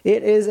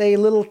 It is a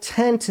little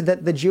tent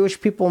that the Jewish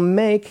people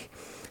make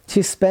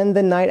to spend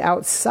the night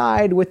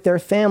outside with their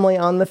family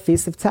on the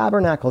Feast of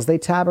Tabernacles. They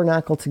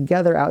tabernacle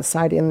together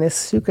outside in this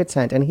sukkah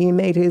tent. And he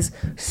made his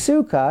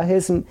sukkah,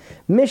 his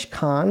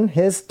mishkan,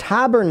 his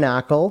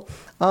tabernacle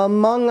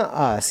among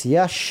us.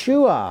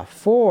 Yeshua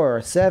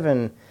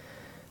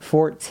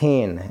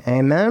 4:7-14.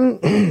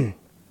 Amen?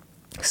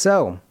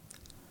 So,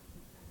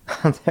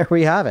 there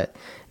we have it.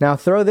 Now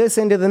throw this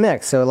into the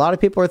mix. So a lot of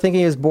people are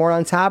thinking he was born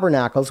on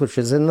Tabernacles, which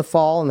is in the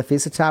fall, in the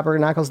Feast of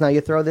Tabernacles. Now you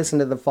throw this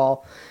into the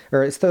fall,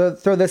 or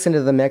throw this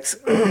into the mix,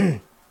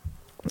 and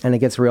it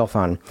gets real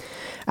fun.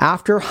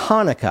 After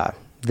Hanukkah,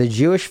 the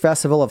Jewish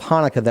festival of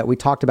Hanukkah that we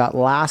talked about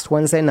last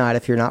Wednesday night.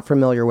 If you're not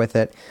familiar with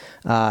it,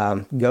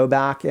 go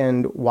back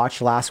and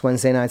watch last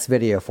Wednesday night's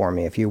video for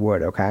me, if you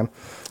would, okay?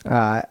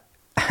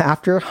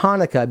 After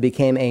Hanukkah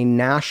became a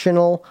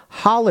national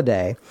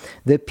holiday,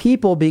 the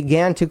people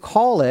began to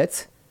call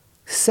it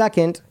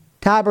Second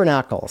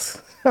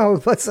Tabernacles.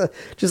 Oh, let's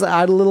just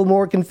add a little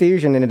more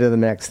confusion into the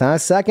mix.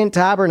 Second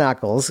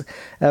Tabernacles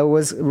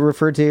was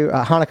referred to,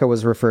 Hanukkah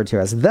was referred to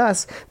as.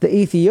 Thus, the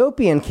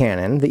Ethiopian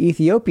canon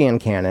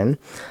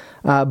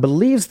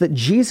believes that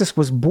Jesus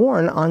was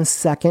born on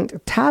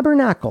Second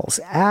Tabernacles,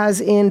 as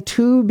in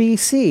 2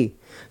 BC.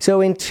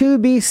 So in 2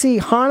 BC,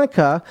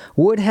 Hanukkah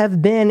would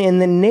have been in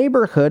the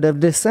neighborhood of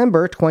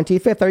December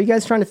 25th. Are you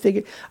guys trying to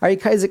figure,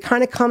 is it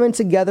kind of coming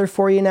together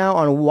for you now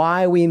on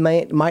why we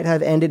might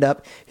have ended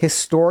up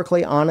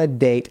historically on a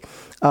date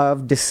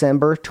of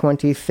December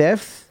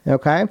 25th?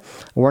 Okay,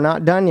 we're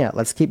not done yet.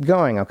 Let's keep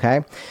going,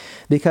 okay?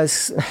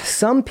 Because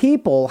some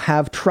people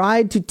have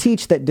tried to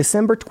teach that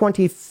December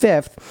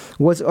 25th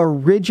was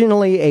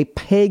originally a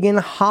pagan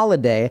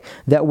holiday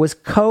that was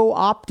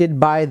co-opted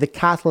by the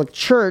Catholic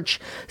Church,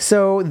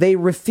 so they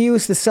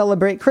refused to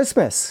celebrate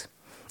Christmas.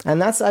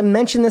 And I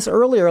mentioned this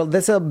earlier,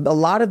 there's a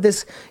lot of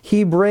this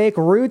Hebraic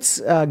roots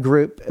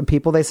group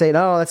people, they say,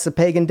 oh, that's a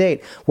pagan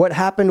date. What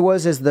happened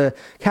was the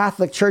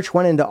Catholic Church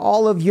went into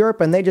all of Europe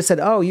and they just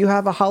said, oh, you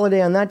have a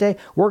holiday on that day,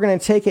 we're going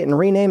to take it and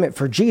rename it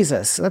for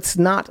Jesus. That's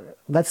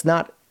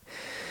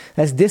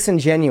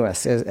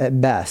disingenuous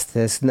at best.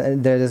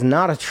 There is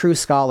not a true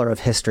scholar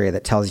of history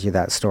that tells you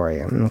that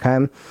story, okay?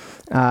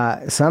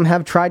 Some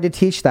have tried to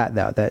teach that,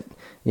 though, that,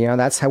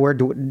 that's how where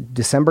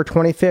December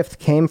 25th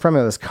came from.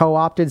 It was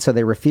co-opted, so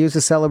they refused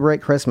to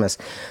celebrate Christmas.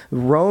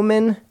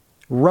 Roman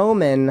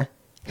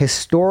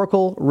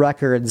historical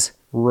records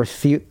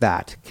refute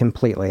that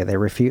completely. They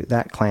refute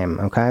that claim,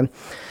 okay?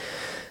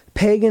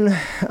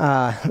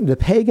 The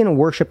pagan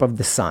worship of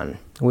the sun,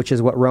 which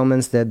is what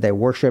Romans did. They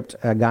worshipped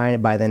a guy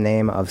by the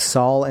name of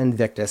Sol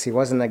Invictus. He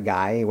wasn't a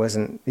guy. He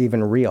wasn't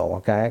even real,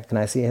 okay? Can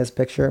I see his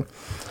picture?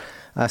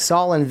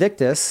 Sol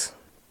Invictus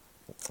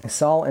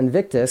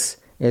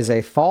is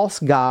a false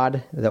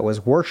god that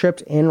was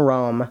worshipped in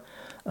Rome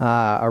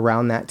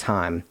around that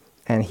time.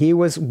 And he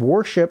was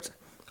worshipped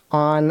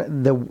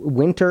on the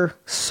winter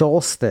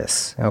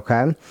solstice,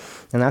 okay?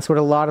 And that's what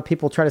a lot of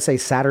people try to say,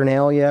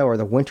 Saturnalia or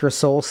the winter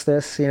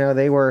solstice.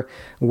 They were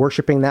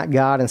worshiping that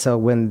god. And so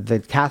when the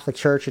Catholic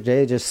Church,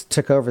 they just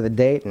took over the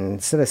date, and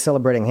instead of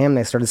celebrating him,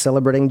 they started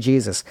celebrating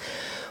Jesus.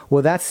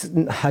 Well, that's,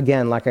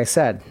 again, like I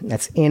said,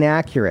 that's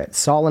inaccurate.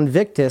 Sol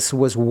Invictus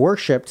was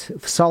worshipped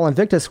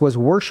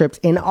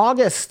in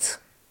August.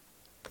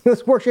 He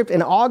was worshipped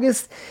in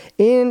August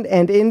and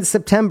in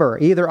September,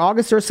 either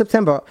August or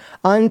September,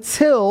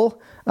 until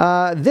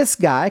this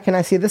guy, can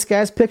I see this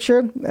guy's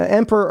picture?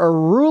 Emperor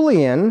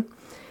Aurelian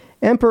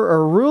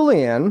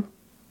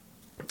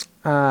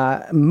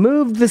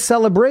moved the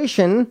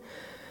celebration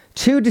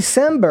to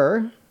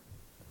December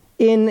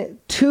in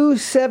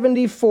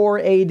 274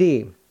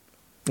 AD.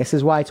 This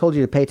is why I told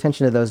you to pay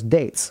attention to those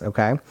dates,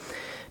 okay?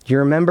 Do you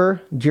remember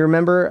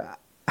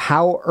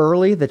how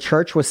early the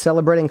church was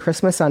celebrating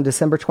Christmas on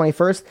December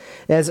 25th,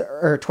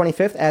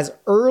 as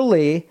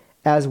early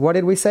as, what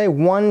did we say,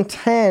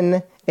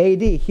 110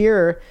 AD.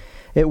 Here,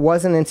 it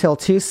wasn't until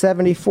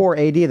 274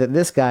 AD that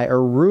this guy,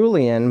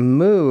 Aurelian,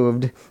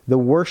 moved the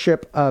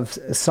worship of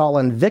Sol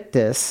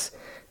Invictus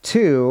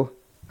to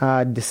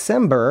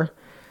December,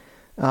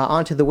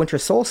 onto the winter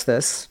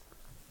solstice,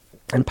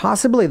 and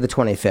possibly the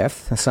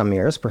 25th, some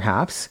years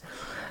perhaps.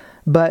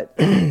 But,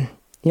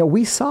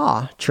 we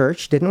saw,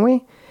 church, didn't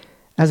we?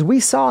 As we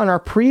saw in our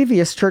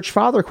previous church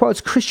father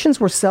quotes, Christians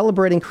were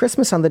celebrating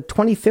Christmas on the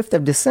 25th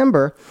of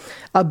December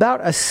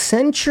about a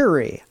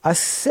century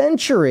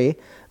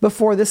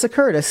before this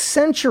occurred, a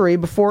century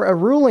before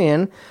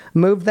Aurelian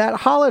moved that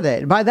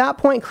holiday. By that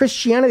point,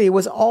 Christianity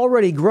was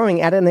already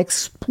growing at an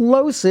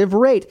explosive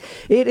rate.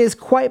 It is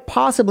quite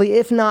possibly,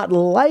 if not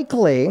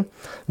likely,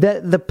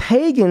 that the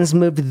pagans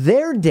moved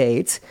their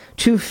dates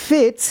to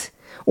fit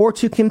or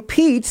to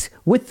compete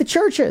with the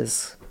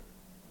churches,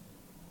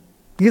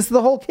 because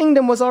the whole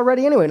kingdom was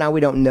already anyway. Now, we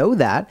don't know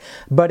that,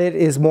 but it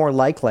is more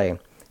likely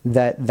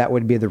that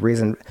would be the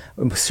reason.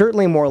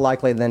 Certainly more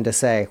likely than to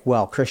say,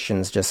 well,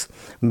 Christians just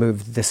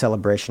moved the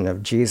celebration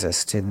of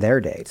Jesus to their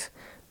date.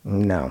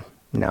 No.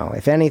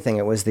 If anything,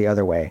 it was the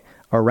other way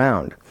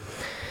around.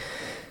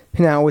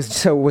 Now,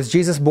 was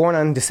Jesus born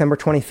on December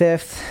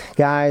 25th?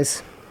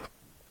 Guys,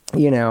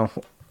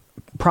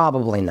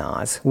 probably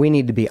not. We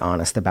need to be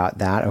honest about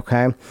that,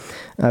 okay?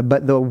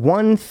 But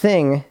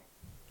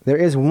there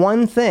is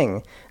one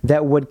thing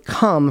that would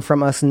come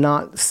from us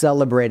not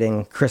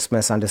celebrating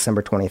Christmas on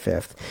December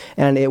 25th,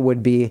 and it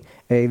would be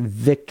a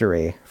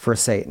victory for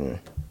Satan.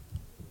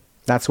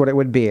 That's what it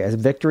would be, as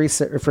victory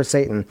for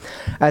Satan.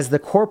 As the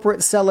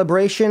corporate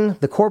celebration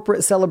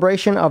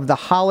of the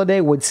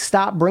holiday would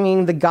stop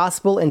bringing the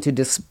gospel into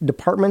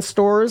department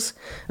stores,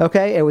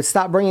 okay? It would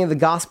stop bringing the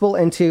gospel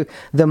into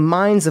the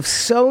minds of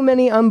so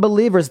many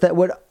unbelievers that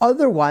would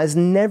otherwise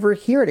never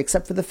hear it,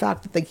 except for the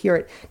fact that they hear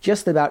it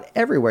just about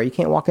everywhere. You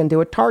can't walk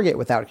into a Target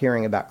without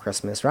hearing about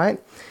Christmas,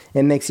 right?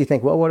 It makes you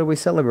think, well, what are we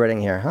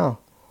celebrating here? Oh,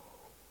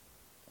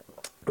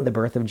 the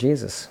birth of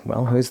Jesus.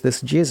 Well, who's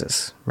this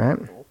Jesus, right?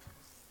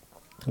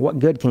 What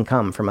good can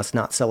come from us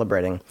not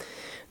celebrating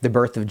the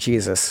birth of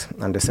Jesus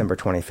on December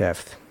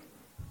 25th?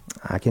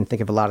 I can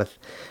think of a lot of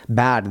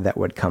bad that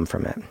would come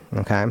from it,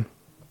 okay?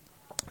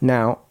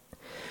 Now,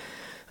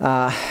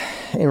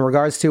 in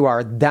regards to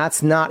our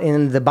that's not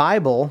in the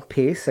Bible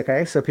piece,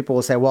 okay? So people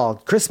will say,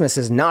 well, Christmas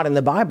is not in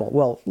the Bible.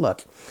 Well,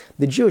 look,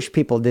 the Jewish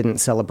people didn't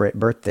celebrate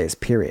birthdays,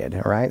 period,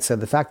 all right? So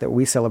the fact that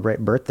we celebrate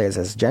birthdays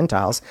as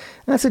Gentiles,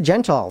 that's a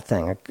Gentile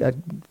thing.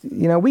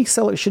 We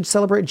should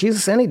celebrate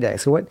Jesus any day.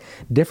 So what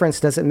difference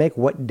does it make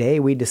what day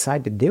we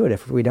decide to do it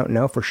if we don't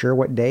know for sure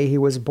what day he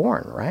was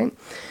born, right?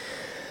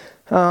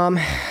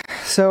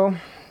 So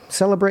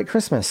celebrate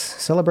Christmas.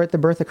 Celebrate the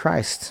birth of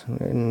Christ.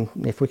 And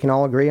if we can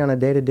all agree on a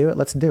day to do it,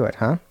 let's do it,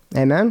 huh?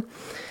 Amen?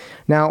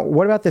 Now,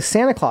 what about the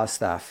Santa Claus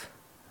stuff?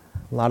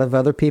 A lot of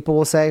other people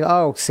will say,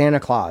 oh,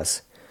 Santa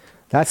Claus.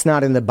 That's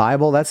not in the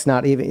Bible. That's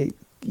not even,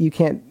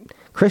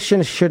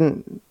 Christians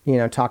shouldn't,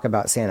 talk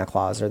about Santa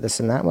Claus or this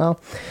and that. Well,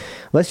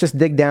 let's just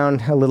dig down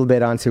a little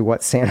bit onto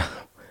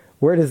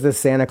where does this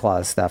Santa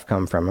Claus stuff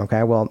come from?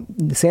 Okay, well,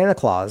 Santa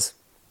Claus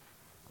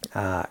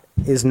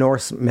is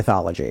Norse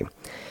mythology.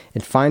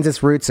 It finds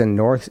its roots in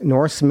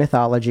Norse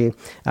mythology.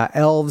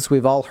 Elves,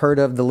 we've all heard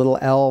of the little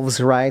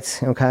elves, right?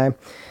 Okay.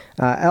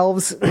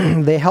 Elves,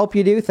 they help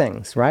you do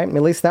things, right?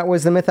 At least that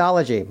was the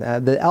mythology.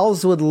 The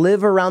elves would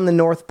live around the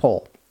North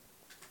Pole.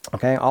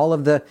 Okay.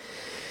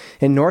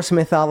 In Norse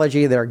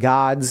mythology, they're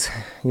gods,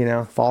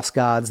 false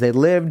gods. They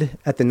lived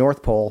at the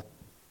North Pole.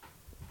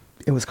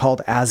 It was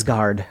called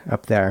Asgard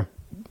up there.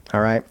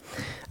 All right.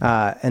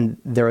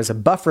 And there was a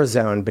buffer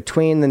zone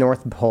between the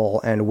North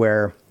Pole and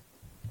where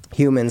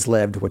humans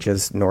lived, which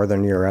is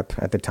Northern Europe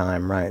at the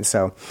time, right?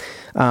 So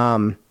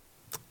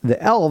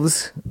the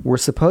elves were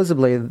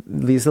supposedly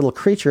these little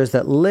creatures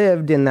that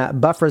lived in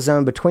that buffer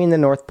zone between the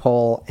North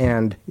Pole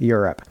and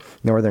Europe,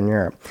 Northern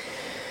Europe.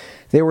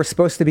 They were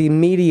supposed to be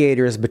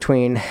mediators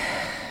between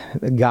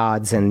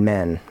gods and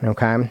men,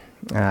 okay?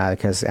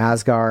 Because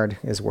Asgard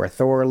is where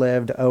Thor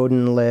lived,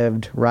 Odin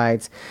lived,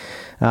 right?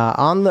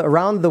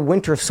 Around the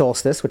winter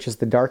solstice, which is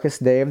the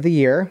darkest day of the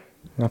year,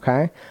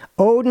 okay?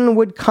 Odin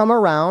would come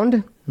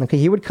around. Okay,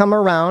 he would come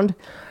around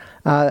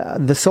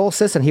the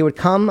solstice, and he would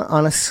come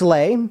on a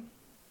sleigh.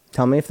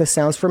 Tell me if this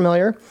sounds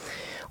familiar.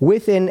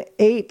 With an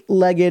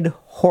 8-legged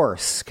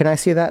horse. Can I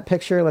see that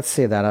picture? Let's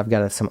see that. I've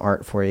got some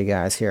art for you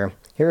guys here.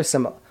 Here's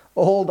some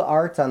old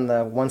art on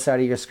the one side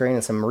of your screen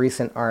and some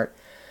recent art.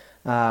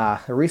 The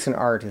recent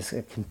art is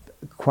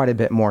quite a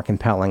bit more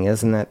compelling,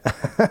 isn't it?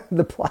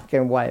 The black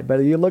and white.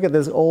 But if you look at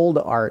this old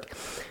art,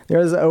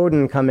 there's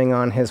Odin coming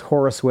on his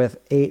horse with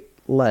 8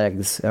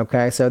 legs.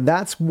 Okay, so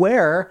that's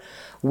where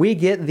we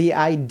get the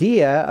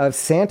idea of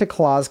Santa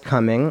Claus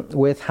coming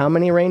with how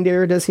many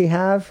reindeer does he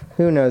have?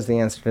 Who knows the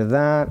answer to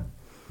that?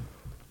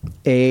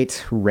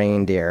 8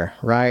 reindeer,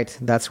 right?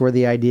 That's where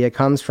the idea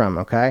comes from,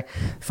 okay?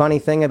 Funny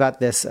thing about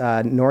this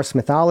Norse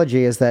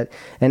mythology is that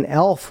an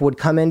elf would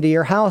come into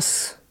your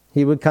house.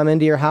 He would come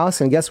into your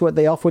house, and guess what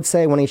the elf would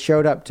say when he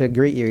showed up to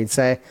greet you? He'd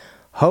say,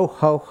 ho,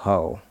 ho,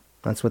 ho.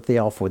 That's what the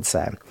elf would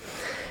say.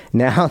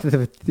 Now,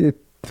 the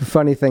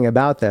funny thing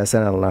about this,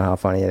 and I don't know how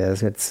funny it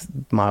is, it's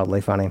mildly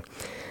funny.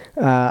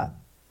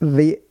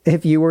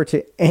 If you were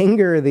to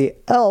anger the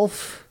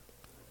elf,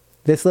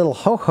 this little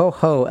ho ho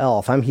ho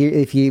elf, let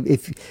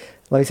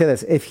me say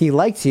this, if he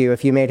liked you,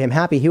 if you made him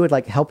happy, he would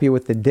help you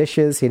with the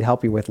dishes, he'd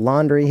help you with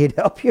laundry, he'd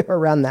help you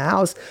around the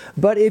house.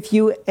 But if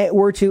you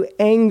were to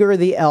anger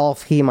the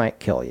elf, he might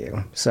kill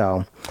you.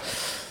 So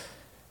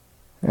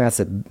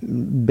that's a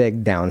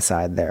big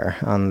downside there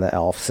on the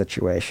elf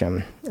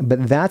situation.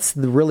 But that's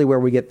really where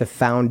we get the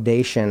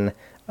foundation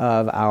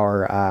of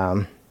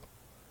our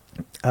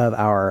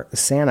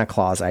Santa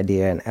Claus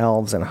idea and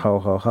elves and ho,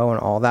 ho, ho and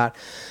all that.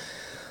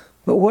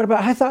 But what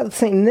about, I thought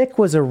St. Nick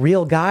was a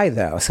real guy,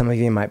 though. Some of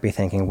you might be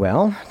thinking,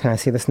 well, can I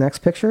see this next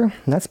picture?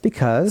 That's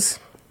because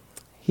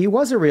he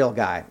was a real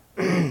guy.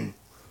 He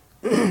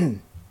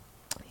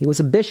was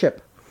a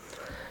bishop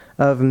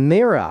of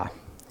Myra.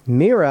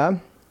 Myra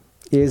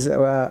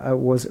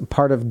was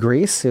part of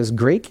Greece. It was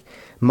Greek.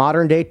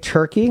 Modern-day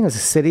Turkey. There's a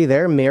city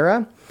there,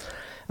 Myra.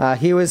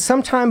 He was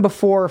sometime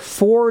before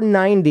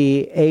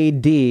 490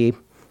 A.D.,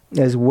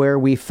 is where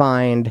we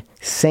find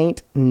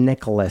Saint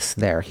Nicholas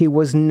there. He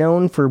was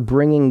known for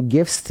bringing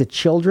gifts to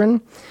children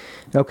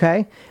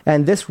Okay?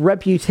 And this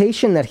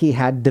reputation that he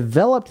had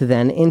developed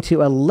then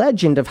into a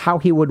legend of how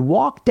he would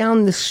walk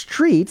down the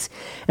streets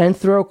and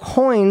throw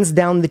coins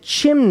down the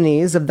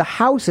chimneys of the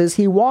houses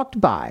he walked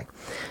by.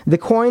 The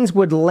coins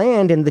would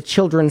land in the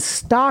children's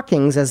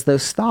stockings as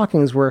those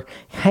stockings were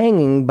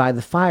hanging by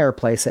the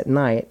fireplace at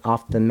night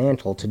off the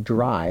mantle to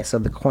dry, so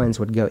the coins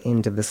would go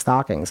into the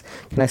stockings.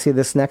 Can I see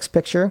this next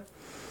picture?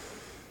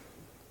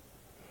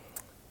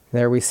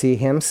 There we see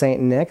him,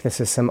 St. Nick. This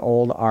is some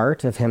old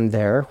art of him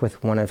there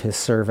with one of his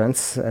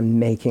servants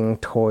making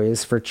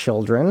toys for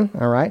children,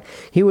 all right?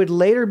 He would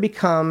later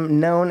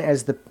become known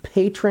as the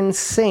patron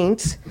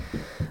saint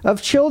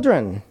of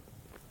children.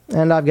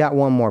 And I've got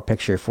one more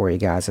picture for you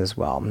guys as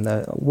well.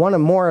 One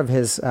of more of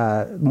his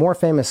more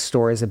famous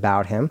stories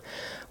about him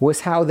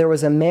was how there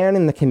was a man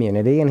in the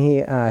community, and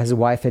his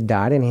wife had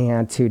died, and he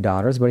had 2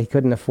 daughters, but he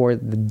couldn't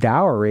afford the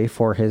dowry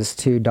for his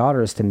 2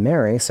 daughters to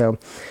marry. So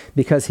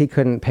because he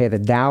couldn't pay the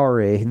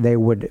dowry, they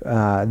would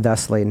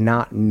thusly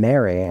not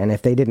marry. And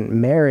if they didn't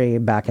marry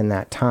back in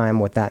that time,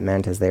 what that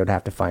meant is they would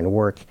have to find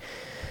work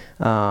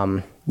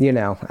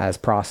as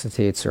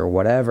prostitutes or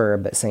whatever.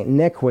 But St.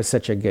 Nick was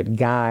such a good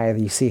guy.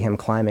 You see him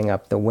climbing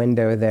up the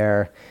window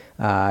there.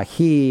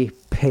 He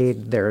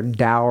paid their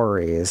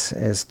dowries,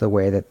 is the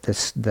way that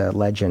the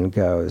legend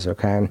goes,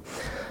 okay?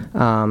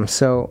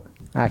 So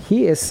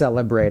he is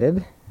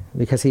celebrated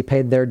because he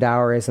paid their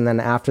dowries, and then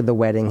after the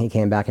wedding, he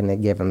came back and they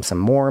gave him some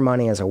more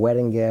money as a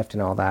wedding gift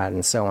and all that,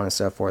 and so on and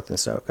so forth, and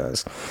so it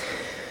goes.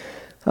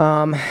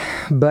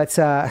 But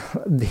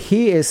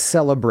he is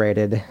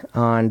celebrated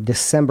on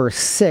December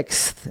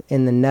 6th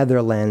in the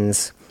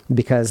Netherlands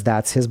because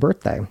that's his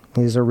birthday.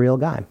 He's a real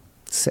guy.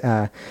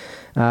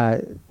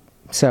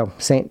 So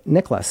St.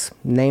 Nicholas,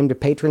 named a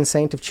patron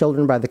saint of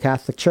children by the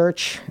Catholic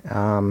Church,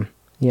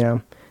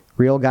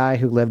 real guy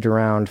who lived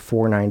around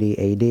 490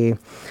 AD.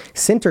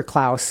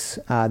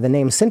 Sinterklaas, the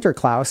name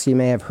Sinterklaas, you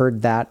may have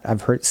heard that.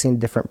 I've seen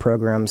different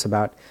programs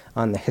about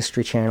on the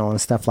History Channel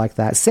and stuff like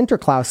that.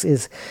 Sinterklaas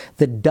is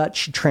the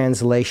Dutch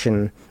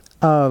translation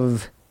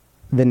of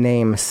the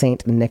name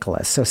Saint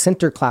Nicholas. So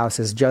Sinterklaas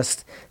is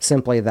just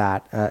simply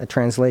that, a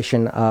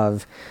translation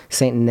of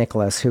Saint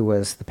Nicholas, who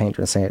was the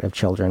patron saint of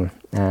children.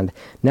 And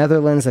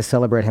Netherlands, they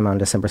celebrate him on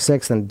December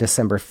 6th, and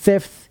December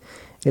 5th,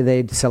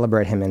 they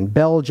celebrate him in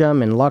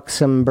Belgium, in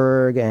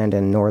Luxembourg, and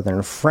in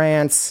northern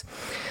France.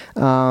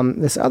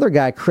 This other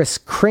guy, Kris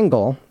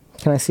Kringle,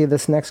 can I see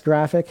this next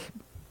graphic?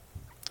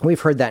 We've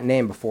heard that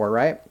name before,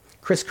 right?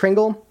 Kris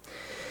Kringle.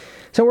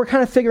 So we're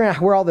kind of figuring out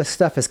where all this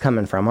stuff is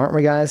coming from, aren't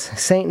we, guys?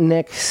 St.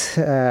 Nick's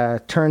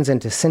turns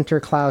into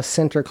Sinterklaas.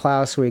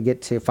 Sinterklaas,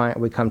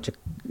 we come to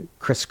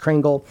Kris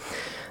Kringle.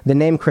 The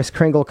name Kris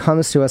Kringle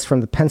comes to us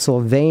from the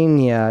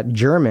Pennsylvania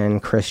German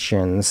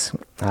Christians.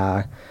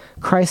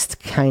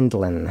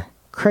 Christkindlen.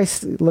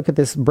 Christ, look at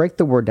this. Break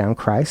the word down.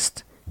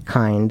 Christ,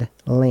 kind,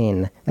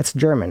 lean. That's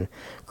German.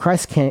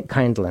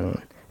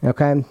 Christkindlen.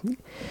 Okay?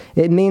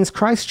 It means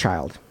Christ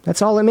child.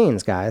 That's all it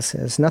means, guys.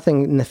 There's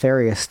nothing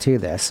nefarious to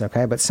this,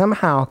 okay? But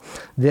somehow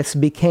this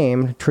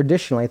became,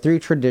 traditionally, through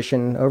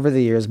tradition, over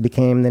the years,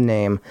 became the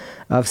name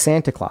of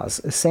Santa Claus.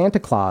 Santa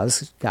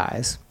Claus,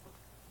 guys,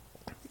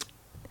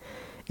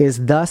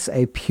 is thus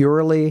a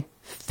purely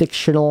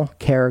fictional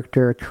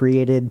character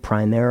created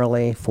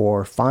primarily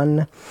for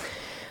fun,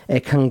 a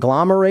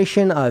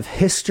conglomeration of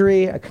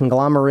history, a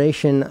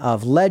conglomeration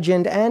of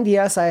legend, and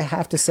yes, I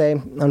have to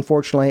say,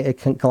 unfortunately, a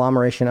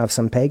conglomeration of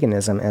some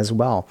paganism as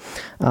well.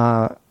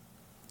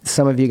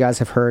 Some of you guys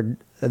have heard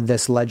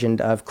this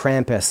legend of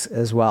Krampus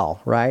as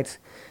well, right?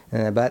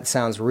 That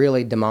sounds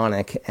really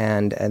demonic,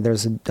 and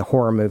there's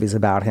horror movies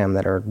about him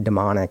that are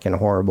demonic and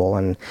horrible,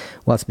 and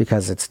well, it's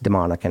because it's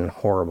demonic and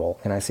horrible.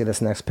 Can I see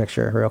this next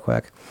picture real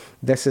quick?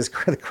 This is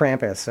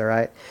Krampus, all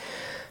right?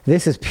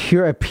 This is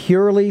a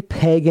purely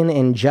pagan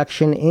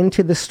injection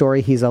into the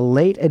story. He's a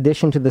late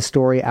addition to the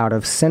story out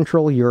of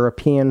Central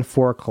European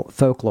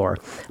folklore.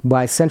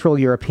 By Central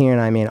European,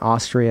 I mean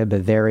Austria,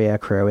 Bavaria,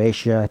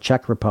 Croatia,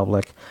 Czech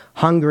Republic,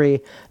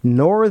 Hungary,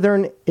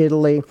 northern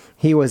Italy.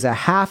 He was a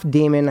half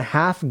demon,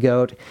 half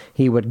goat.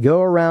 He would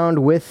go around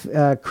with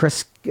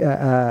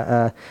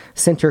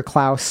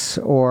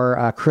Sinterklaas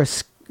or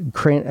Kris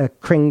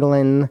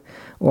Kringlin,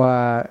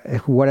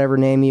 whatever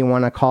name you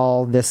want to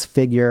call this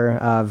figure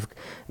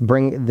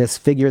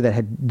that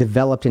had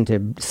developed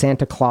into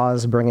Santa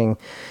Claus, bringing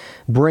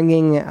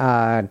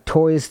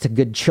toys to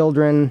good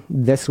children.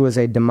 This was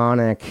a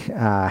demonic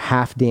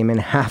half demon,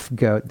 half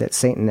goat that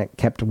Saint Nick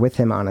kept with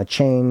him on a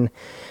chain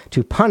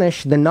to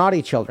punish the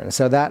naughty children.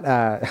 So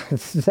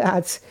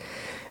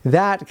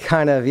that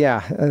kind of,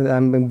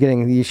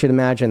 you should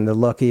imagine the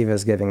look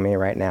Eva's giving me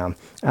right now.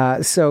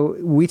 So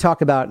we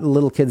talk about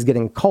little kids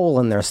getting coal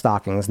in their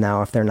stockings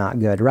now if they're not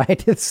good,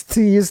 right? It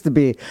used to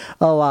be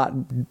a lot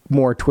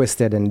more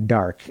twisted and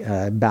dark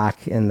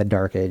back in the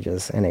Dark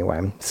Ages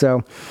anyway.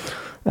 So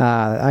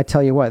I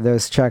tell you what,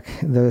 those Czech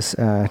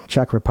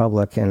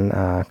Republic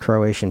and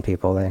Croatian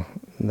people,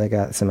 they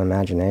got some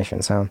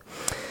imagination. So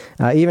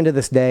Even to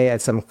this day,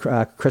 at some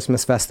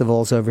Christmas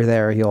festivals over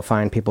there, you'll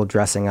find people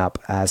dressing up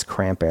as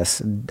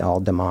Krampus, all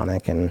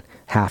demonic and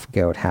half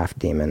goat, half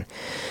demon.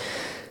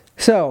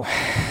 So,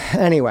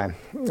 anyway,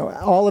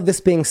 all of this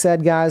being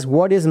said, guys,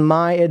 what is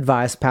my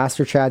advice,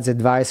 Pastor Chad's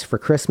advice for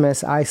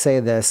Christmas? I say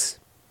this: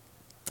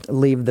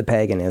 leave the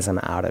paganism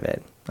out of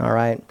it, all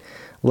right?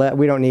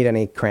 We don't need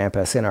any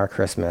Krampus in our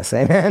Christmas,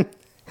 amen?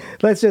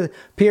 Let's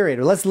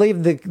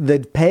leave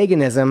the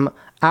paganism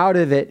out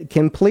of it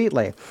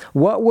completely.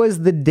 What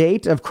was the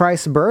date of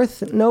Christ's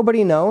birth?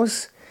 Nobody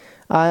knows.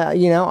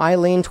 I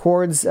lean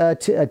towards 2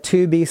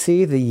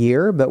 BC, the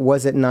year, but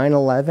was it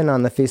 9/11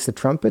 on the Feast of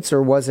Trumpets,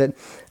 or was it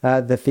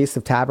the Feast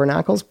of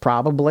Tabernacles?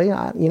 Probably.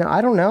 I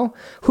don't know.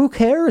 Who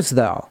cares,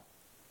 though?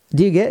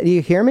 Do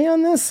you hear me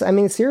on this? I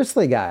mean,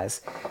 seriously,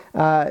 guys.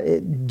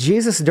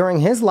 Jesus, during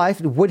his life,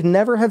 would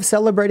never have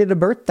celebrated a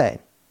birthday,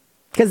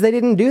 because they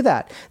didn't do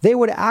that. They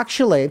would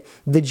actually,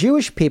 the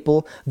Jewish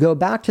people, go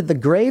back to the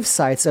grave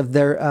sites of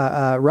their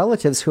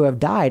relatives who have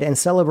died and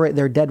celebrate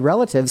their dead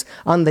relatives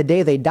on the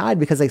day they died,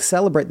 because they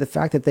celebrate the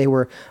fact that they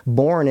were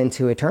born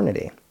into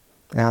eternity.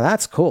 Now,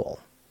 that's cool.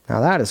 Now,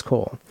 that is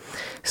cool.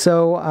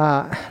 So,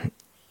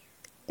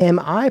 am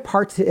I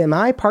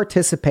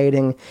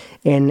participating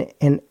in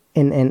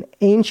an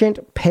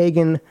ancient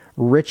pagan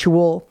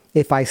ritual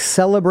if I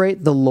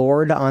celebrate the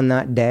Lord on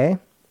that day?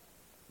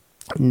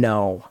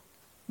 No,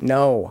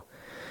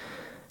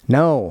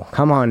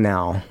 come on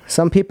now.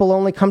 Some people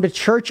only come to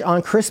church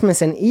on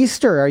Christmas and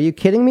Easter. Are you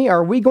kidding me?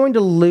 Are we going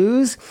to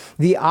lose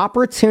the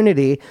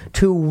opportunity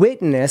to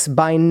witness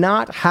by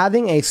not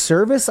having a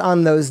service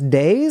on those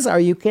days? Are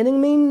you kidding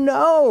me?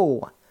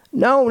 No.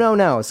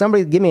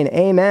 Somebody give me an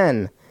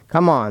amen.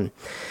 Come on.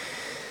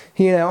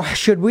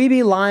 Should we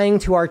be lying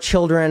to our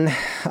children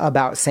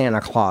about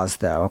Santa Claus,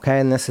 though? Okay,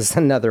 and this is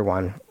another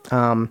one.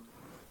 And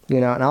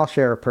I'll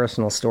share a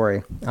personal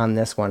story on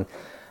this one.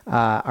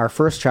 Our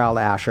first child,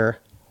 Asher,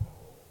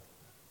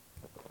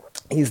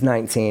 he's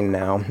 19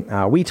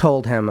 now. We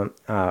told him,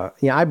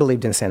 I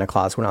believed in Santa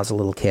Claus when I was a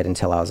little kid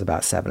until I was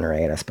about 7 or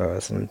 8, I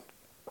suppose. And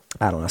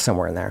I don't know,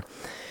 somewhere in there.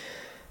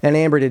 And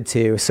Amber did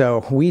too.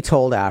 So we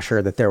told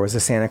Asher that there was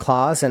a Santa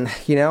Claus. And,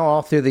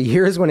 all through the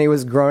years when he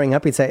was growing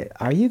up, he'd say,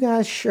 "Are you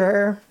guys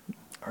sure?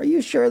 Are you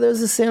sure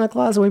there's a Santa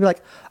Claus?" And we'd be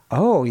like,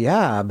 "Oh,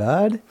 yeah,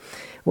 bud."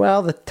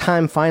 Well, the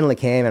time finally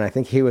came, and I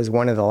think he was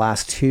one of the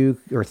last 2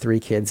 or 3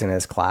 kids in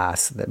his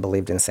class that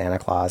believed in Santa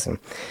Claus. And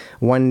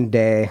one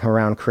day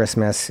around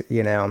Christmas,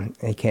 he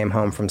came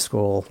home from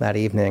school that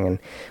evening and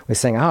was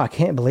saying, "Oh, I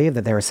can't believe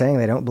that they were saying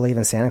they don't believe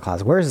in Santa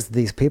Claus. Where's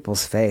these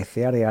people's faith?"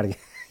 Yada, yada,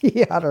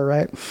 yada,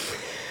 right?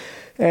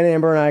 And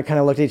Amber and I kind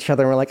of looked at each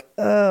other and we're like,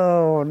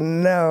 "Oh,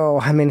 no."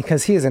 I mean,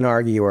 because he's an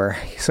arguer.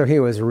 So he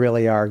was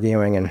really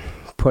arguing and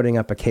putting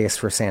up a case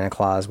for Santa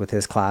Claus with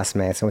his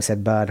classmates. And we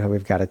said, "Bud,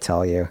 we've got to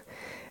tell you."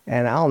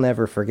 And I'll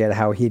never forget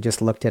how he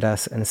just looked at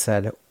us and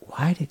said,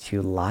 "Why did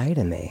you lie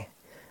to me?"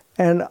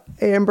 And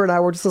Amber and I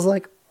were just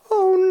like,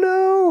 "Oh,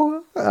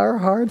 no." Our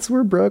hearts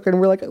were broken.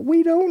 We're like,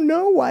 we don't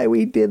know why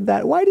we did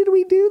that. Why did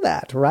we do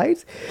that,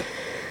 right?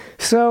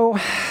 So,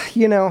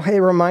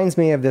 it reminds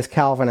me of this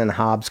Calvin and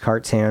Hobbes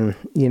cartoon.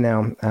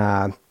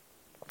 I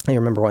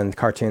remember when the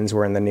cartoons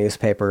were in the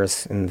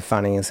newspapers and the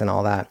funnies and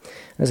all that.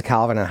 There's a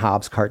Calvin and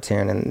Hobbes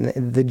cartoon,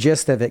 and the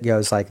gist of it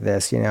goes like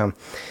this,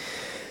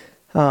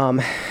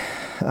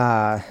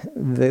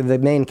 the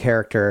main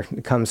character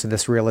comes to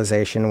this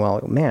realization,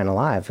 well, man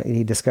alive,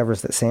 he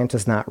discovers that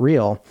Santa's not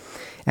real.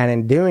 And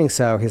in doing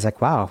so, he's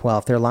like, wow, well,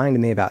 if they're lying to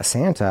me about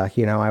Santa,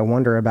 I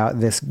wonder about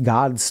this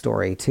God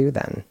story too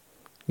then,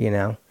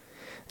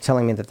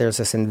 telling me that there's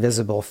this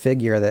invisible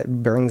figure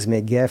that brings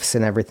me gifts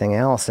and everything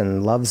else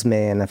and loves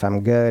me, and if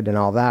I'm good and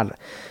all that,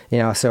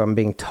 so I'm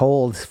being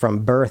told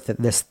from birth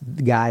that this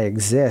guy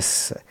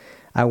exists.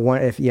 I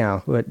want,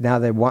 now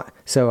they want,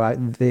 so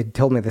they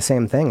told me the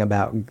same thing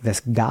about this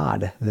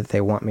God that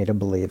they want me to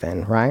believe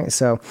in, right?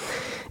 So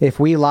if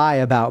we lie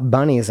about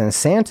bunnies and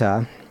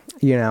Santa,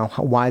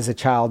 why is a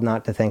child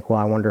not to think, well,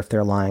 I wonder if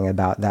they're lying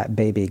about that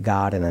baby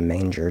God in a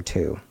manger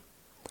too,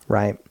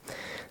 right?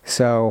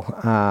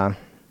 So,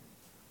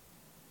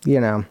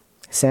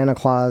 Santa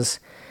Claus,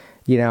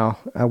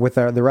 with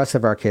the rest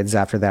of our kids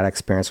after that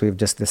experience, we've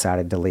just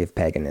decided to leave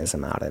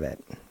paganism out of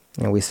it.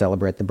 We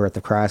celebrate the birth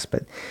of Christ,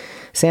 but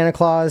Santa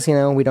Claus,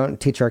 we don't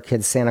teach our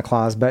kids Santa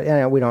Claus, but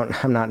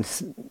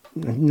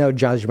no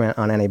judgment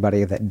on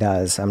anybody that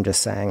does. I'm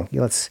just saying,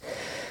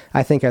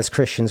 I think as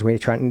Christians, we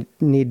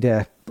need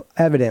to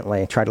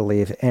evidently try to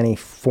leave any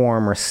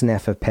form or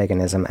sniff of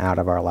paganism out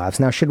of our lives.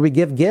 Now, should we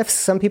give gifts?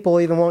 Some people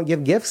even won't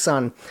give gifts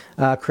on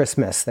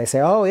Christmas. They say,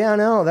 "Oh, yeah,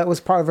 no, that was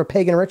part of a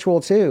pagan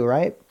ritual too,"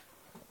 right?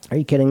 Are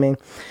you kidding me?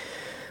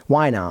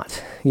 Why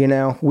not?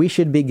 We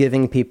should be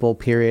giving people,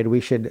 period.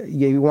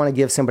 You want to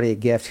give somebody a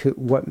gift,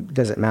 what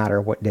does it matter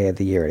what day of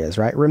the year it is,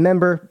 right?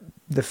 Remember,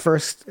 the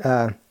first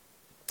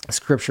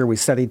scripture we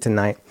studied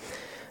tonight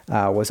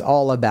was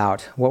all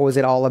about, what was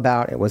it all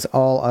about? It was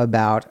all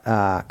about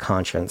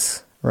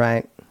conscience,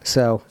 right?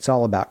 So it's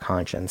all about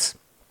conscience.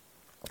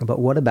 But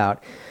what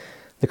about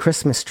The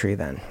Christmas tree,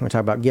 then. We talk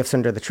about gifts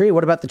under the tree.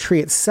 What about the tree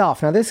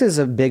itself? Now, this is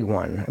a big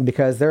one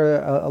because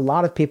there are a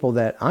lot of people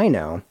that I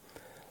know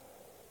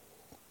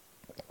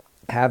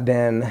have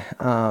been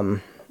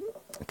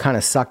kind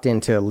of sucked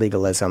into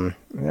legalism,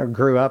 or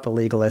grew up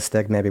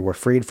legalistic, maybe were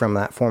freed from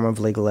that form of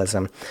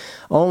legalism,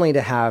 only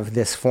to have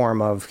this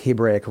form of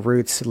Hebraic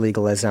roots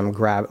legalism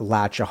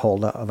latch a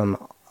hold of them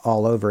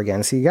all over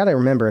again. So you got to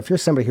remember, if you're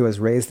somebody who was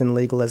raised in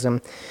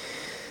legalism,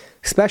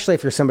 especially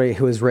if you're somebody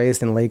who is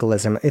raised in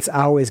legalism, it's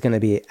always going to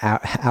be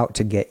out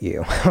to get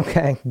you,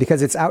 okay?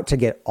 Because it's out to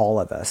get all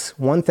of us.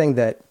 One thing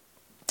that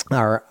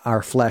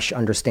our flesh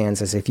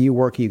understands is if you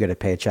work, you get a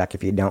paycheck.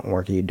 If you don't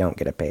work, you don't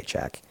get a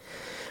paycheck,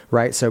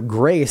 right? So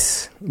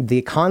grace,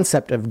 the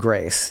concept of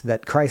grace,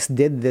 that Christ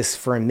did this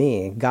for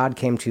me, God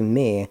came to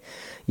me,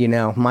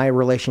 my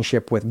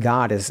relationship with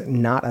God is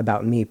not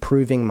about me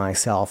proving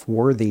myself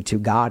worthy to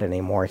God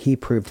anymore. He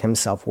proved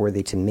himself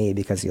worthy to me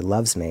because he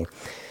loves me.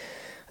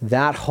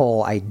 That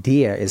whole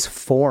idea is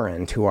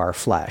foreign to our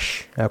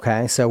flesh,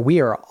 okay? So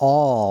we are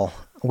all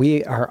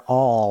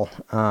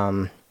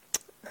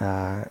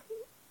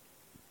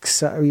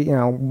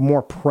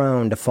more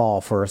prone to fall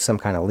for some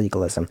kind of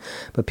legalism.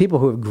 But people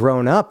who have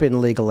grown up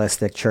in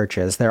legalistic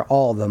churches, they're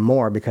all the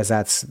more because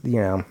that's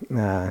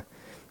the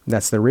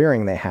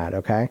rearing they had,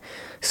 okay?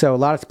 So a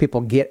lot of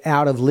people get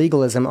out of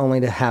legalism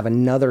only to have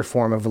another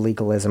form of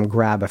legalism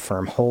grab a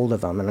firm hold of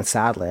them. And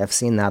sadly, I've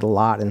seen that a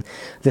lot. And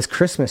this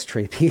Christmas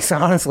tree piece,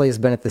 honestly, has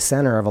been at the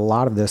center of a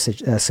lot of those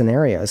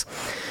scenarios.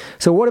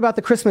 So what about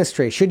the Christmas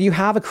tree? Should you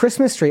have a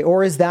Christmas tree,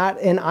 or is that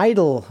an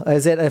idol?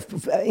 Is it an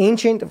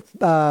ancient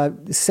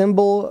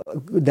symbol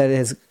that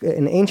is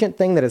an ancient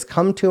thing that has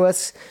come to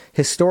us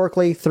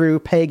historically through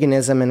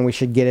paganism, and we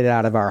should get it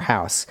out of our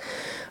house?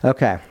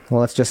 Okay,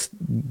 well, let's just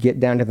get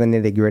down to the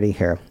nitty-gritty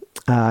here.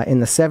 In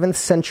the 7th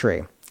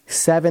century,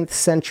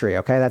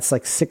 okay, that's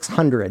like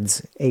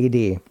 600s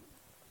AD,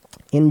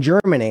 in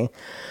Germany,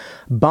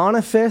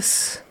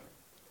 Boniface,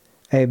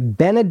 a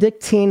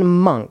Benedictine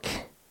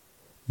monk,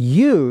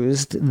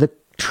 used the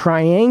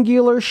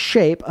triangular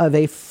shape of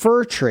a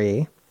fir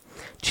tree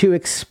to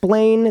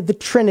explain the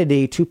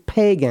Trinity to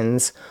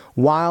pagans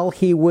while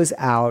he was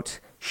out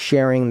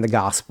sharing the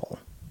gospel.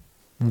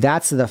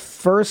 That's the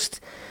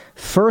first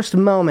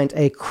moment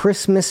a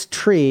Christmas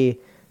tree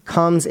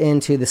comes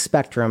into the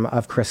spectrum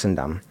of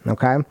Christendom,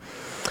 okay?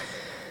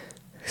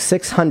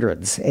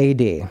 600s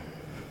AD.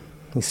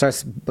 He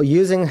starts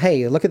using,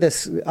 hey, look at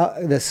this.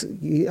 This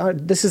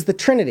is the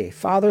Trinity,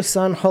 Father,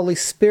 Son, Holy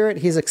Spirit.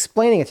 He's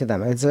explaining it to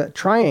them. It's a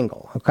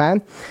triangle,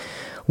 okay?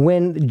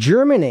 When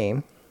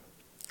Germany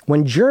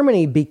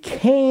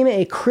became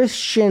a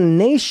Christian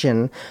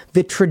nation,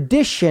 the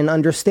tradition,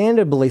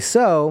 understandably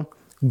so,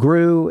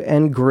 grew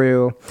and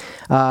grew.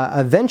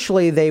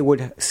 Eventually, they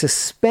would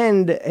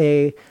suspend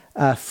a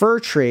fir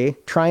tree,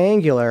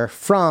 triangular,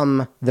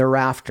 from the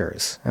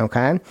rafters,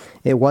 okay?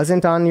 It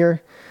wasn't on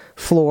your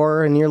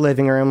floor in your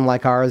living room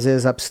like ours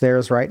is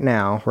upstairs right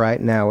now,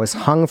 right? No, it was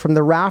hung from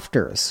the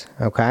rafters,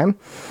 okay?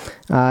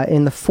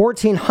 In the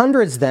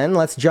 1400s then,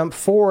 let's jump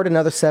forward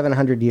another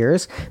 700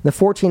 years. In the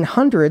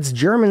 1400s,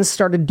 Germans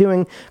started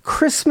doing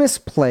Christmas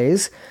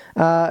plays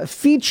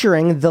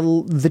featuring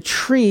the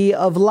tree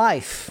of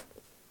life,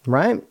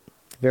 right?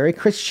 Very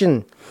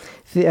Christian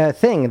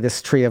thing,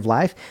 this tree of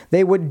life.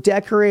 They would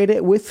decorate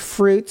it with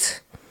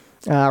fruit,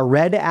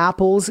 red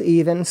apples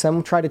even.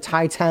 Some try to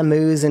tie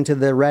Tammuz into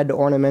the red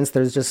ornaments.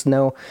 There's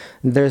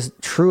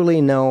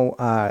truly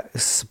no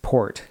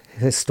support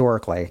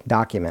historically,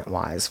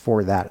 document-wise,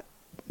 for that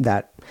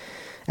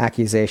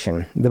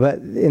accusation. But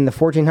in the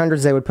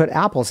 1400s, they would put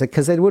apples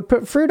because they would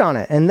put fruit on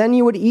it. And then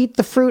you would eat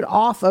the fruit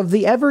off of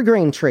the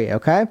evergreen tree,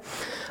 okay?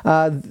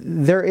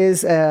 There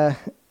is a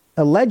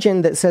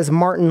legend that says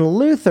Martin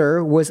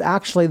Luther was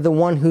actually the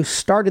one who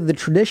started the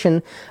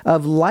tradition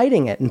of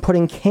lighting it and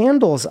putting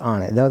candles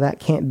on it. Though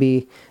that can't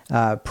be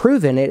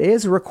proven, it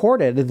is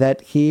recorded that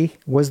he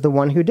was the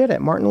one who did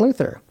it, Martin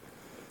Luther,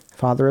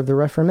 father of the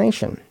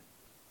Reformation.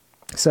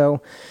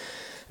 So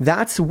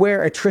that's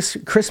where a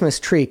Christmas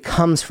tree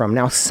comes from.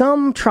 Now,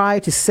 some try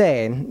to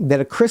say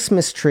that a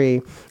Christmas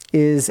tree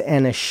is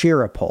an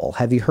Asherah pole.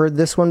 Have you heard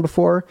this one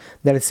before?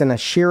 That it's an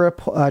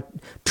Asherah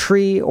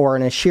tree or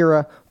an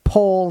Asherah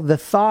pole. The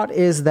thought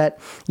is that,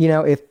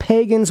 if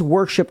pagans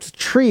worshipped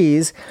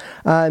trees,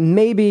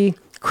 maybe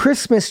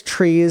Christmas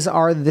trees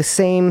are the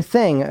same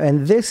thing.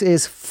 And this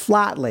is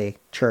flatly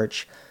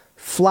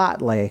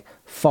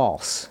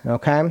false,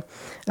 okay?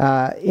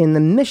 In the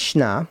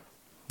Mishnah,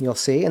 you'll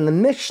see, in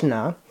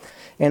Avodah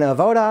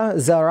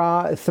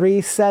Zarah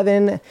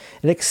 3:7,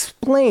 it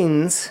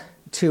explains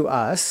to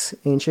us,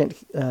 ancient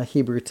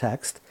Hebrew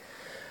text,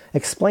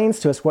 explains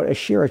to us what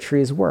Asherah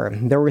trees were.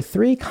 There were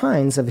 3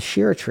 kinds of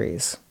Asherah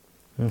trees.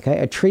 Okay,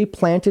 a tree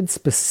planted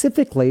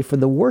specifically for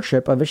the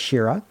worship of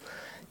Asherah.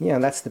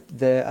 That's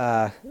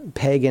the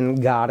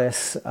pagan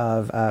goddess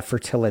of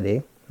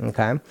fertility.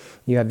 Okay,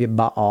 you have your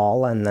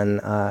Baal and then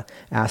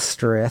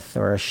Ashtoreth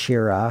or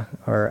Asherah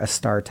or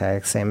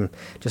Astarte,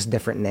 just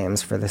different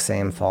names for the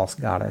same false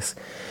goddess.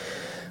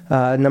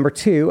 Number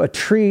 2, a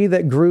tree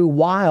that grew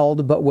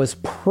wild but was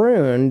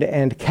pruned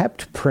and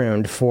kept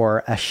pruned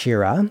for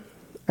Asherah.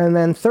 And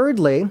then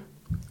thirdly,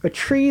 a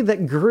tree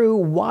that grew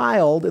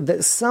wild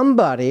that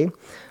somebody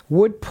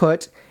would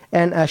put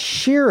an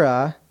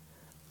Asherah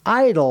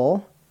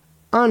idol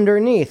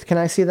underneath. Can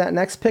I see that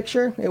next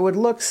picture? It would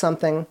look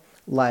something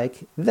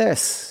like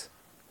this.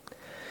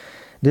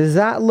 Does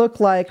that look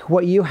like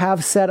what you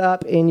have set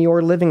up in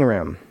your living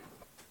room?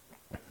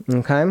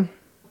 Okay?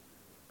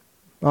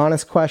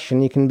 Honest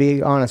question. You can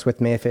be honest with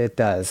me if it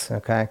does,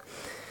 okay?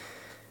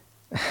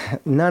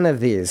 None of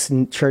these,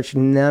 church,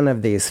 none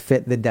of these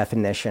fit the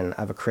definition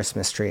of a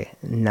Christmas tree.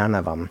 None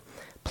of them.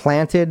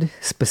 Planted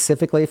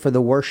specifically for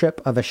the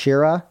worship of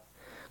Asherah,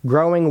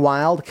 growing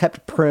wild,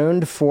 kept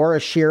pruned for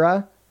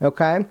Asherah,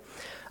 okay?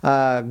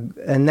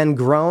 And then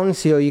grown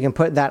so you can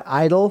put that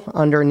idol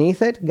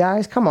underneath it.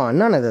 Guys, come on,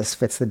 none of this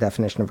fits the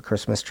definition of a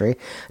Christmas tree.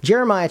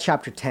 Jeremiah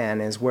chapter 10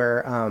 is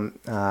where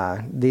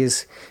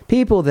these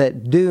people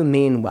that do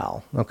mean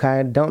well,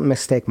 okay? Don't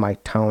mistake my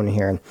tone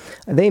here.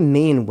 They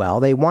mean well.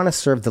 They want to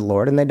serve the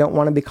Lord, and they don't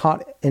want to be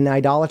caught in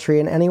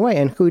idolatry in any way.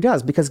 And who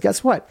does? Because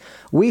guess what?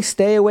 We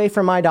stay away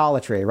from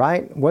idolatry,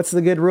 right? What's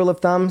the good rule of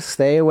thumb?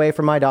 Stay away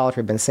from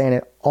idolatry. I've been saying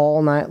it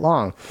all night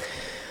long.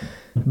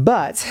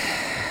 But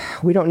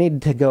we don't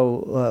need to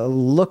go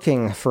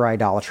looking for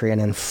idolatry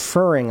and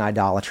inferring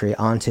idolatry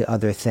onto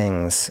other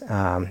things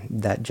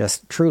that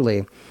just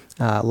truly,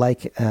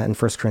 like in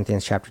 1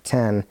 Corinthians chapter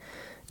 10,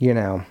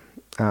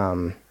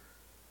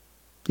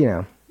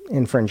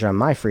 infringe on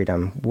my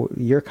freedom.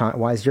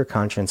 Why is your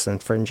conscience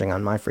infringing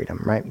on my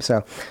freedom, right?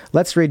 So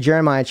let's read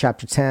Jeremiah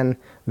chapter 10,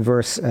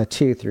 verse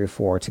 2 through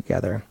 4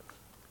 together.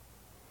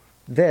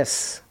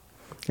 This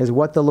is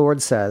what the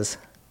Lord says.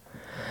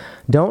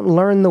 Don't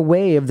learn the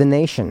way of the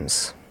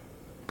nations.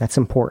 That's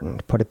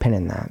important. Put a pin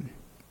in that.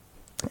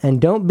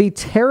 And don't be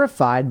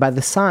terrified by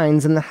the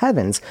signs in the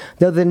heavens,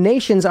 though the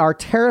nations are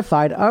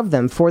terrified of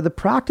them, for the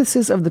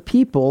practices of the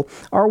people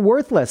are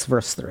worthless.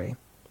 Verse 3.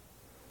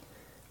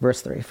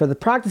 For the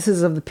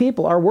practices of the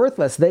people are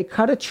worthless. They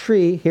cut a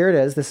tree. Here it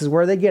is. This is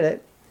where they get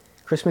it.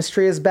 Christmas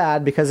tree is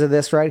bad because of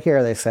this right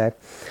here, they say.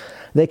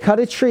 They cut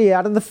a tree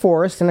out of the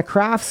forest, and a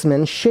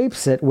craftsman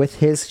shapes it with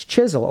his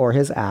chisel or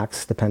his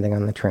axe, depending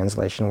on the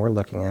translation we're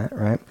looking at,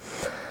 right?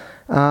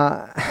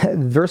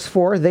 Verse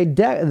 4, they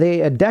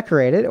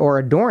decorate it or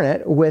adorn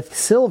it with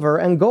silver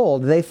and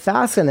gold. They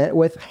fasten it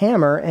with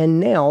hammer and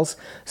nails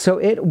so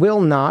it will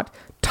not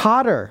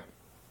totter.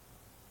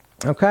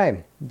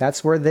 Okay,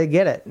 that's where they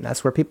get it.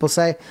 That's where people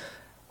say,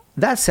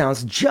 that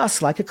sounds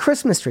just like a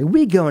Christmas tree.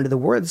 We go into the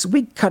woods,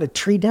 we cut a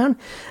tree down,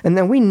 and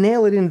then we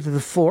nail it into the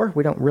floor.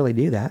 We don't really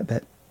do that,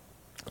 but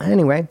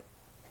anyway,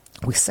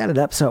 we set it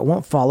up so it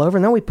won't fall over,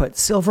 and then we put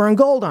silver and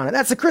gold on it.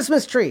 That's a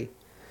Christmas tree.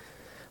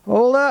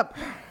 Hold up.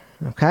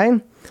 Okay?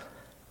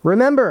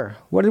 Remember,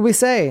 what did we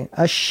say?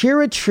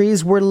 Asherah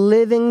trees were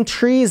living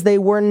trees. They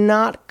were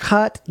not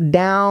cut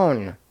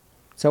down.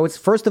 So it's,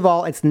 first of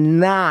all, it's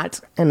not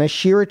an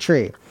Asherah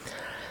tree.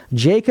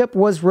 Jacob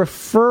was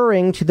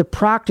referring to the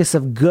practice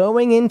of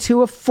going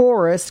into a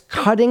forest,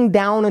 cutting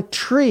down a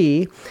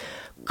tree,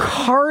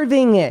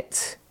 carving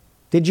it.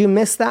 Did you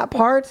miss that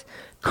part?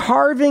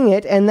 Carving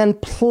it and then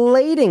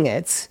plating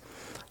it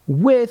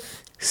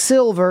with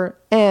silver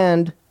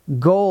and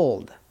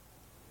gold.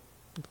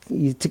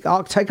 You take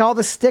all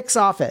the sticks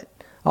off it,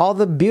 all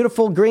the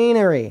beautiful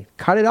greenery,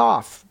 cut it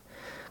off,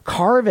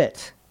 carve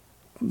it,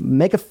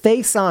 make a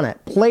face on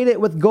it, plate it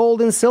with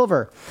gold and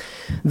silver.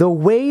 The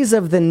ways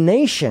of the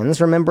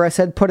nations, remember I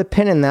said put a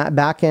pin in that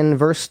back in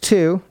verse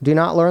 2, do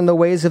not learn the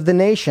ways of the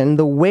nation.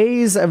 The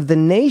ways of the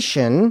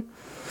nation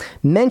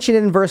mentioned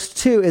in verse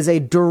 2 is a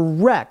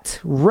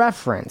direct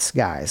reference,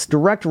 guys,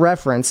 direct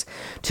reference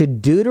to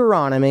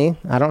Deuteronomy.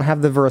 I don't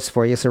have the verse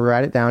for you, so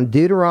write it down.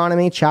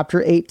 Deuteronomy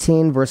chapter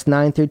 18, verse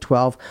 9 through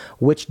 12,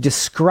 which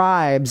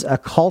describes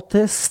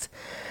occultist,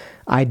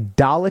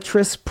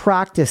 idolatrous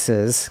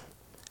practices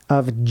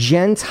of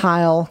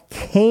Gentile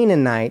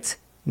Canaanite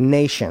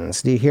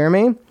nations. Do you hear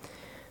me?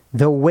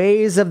 The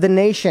ways of the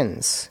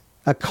nations.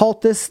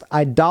 Occultist,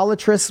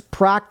 idolatrous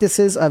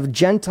practices of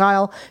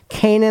Gentile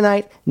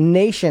Canaanite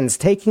nations,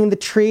 taking the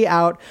tree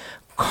out,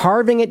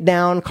 carving it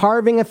down,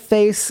 carving a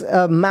face,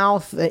 a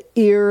mouth,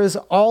 ears,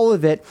 all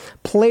of it,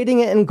 plating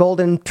it in gold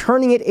and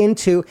turning it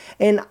into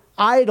an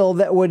idol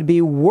that would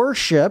be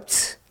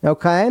worshipped,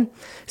 okay,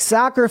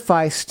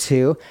 sacrificed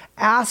to,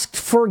 asked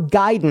for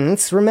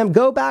guidance. Remember,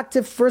 go back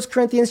to 1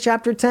 Corinthians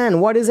chapter 10.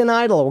 What is an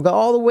idol? We'll go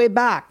all the way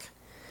back.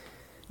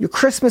 Your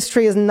Christmas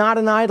tree is not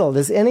an idol.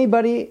 Does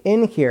anybody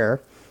in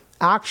here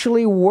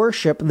actually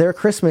worship their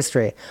Christmas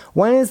tree?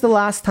 When is the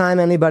last time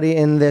anybody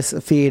in this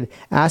feed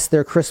asked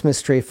their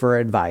Christmas tree for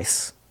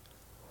advice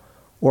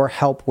or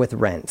help with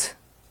rent?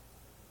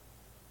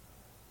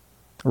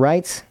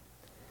 Right?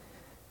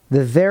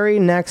 The very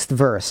next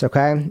verse,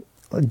 okay?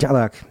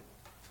 Look,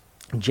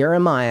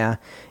 Jeremiah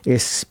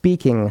is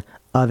speaking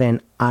of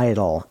an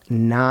idol,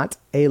 not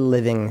a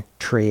living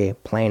tree,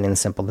 plain and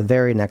simple. The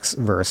very next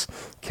verse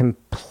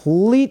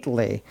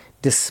completely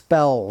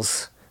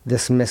dispels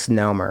this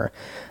misnomer.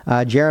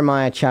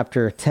 Jeremiah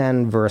chapter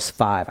 10, verse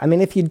 5. I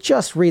mean, if you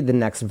just read the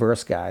next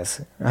verse,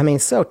 guys, I mean,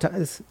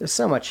 there's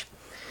so much.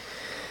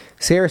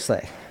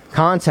 Seriously,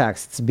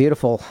 context, it's a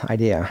beautiful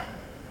idea.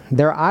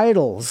 Their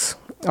idols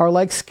are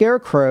like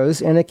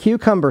scarecrows in a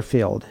cucumber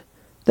field.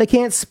 They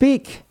can't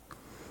speak.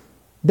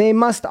 They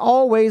must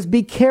always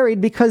be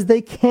carried because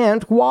they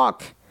can't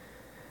walk.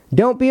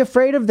 Don't be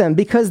afraid of them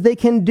because they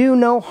can do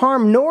no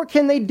harm, nor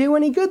can they do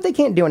any good. They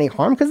can't do any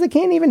harm because they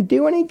can't even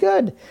do any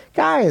good.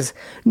 Guys,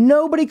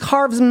 nobody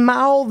carves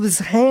mouths,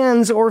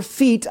 hands, or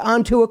feet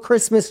onto a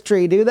Christmas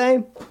tree, do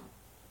they?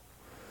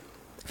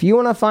 If you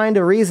want to find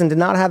a reason to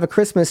not have a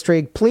Christmas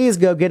tree, please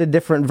go get a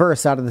different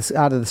verse out of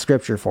the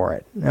scripture for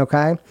it,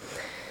 okay?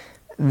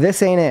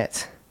 This ain't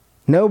it.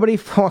 Nobody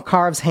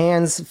carves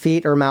hands,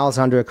 feet, or mouths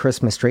onto a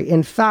Christmas tree.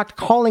 In fact,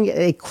 calling it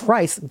a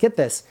Christ, get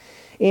this.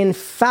 In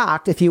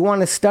fact, if you want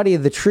to study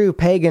the true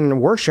pagan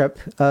worship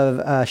of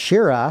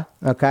Asherah,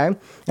 okay,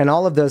 and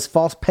all of those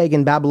false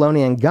pagan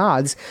Babylonian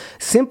gods,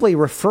 simply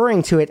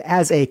referring to it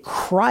as a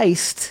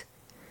Christ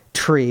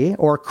tree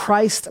or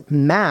Christ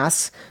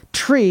mass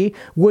tree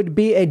would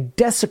be a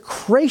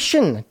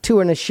desecration to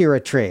an Asherah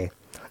tree.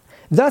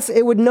 Thus,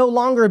 it would no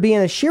longer be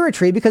an Asherah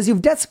tree because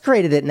you've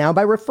desecrated it now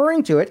by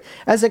referring to it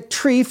as a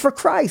tree for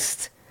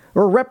Christ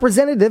or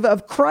representative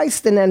of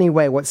Christ in any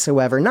way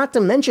whatsoever. Not to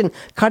mention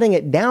cutting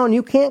it down.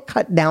 You can't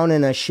cut down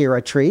an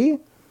Asherah tree.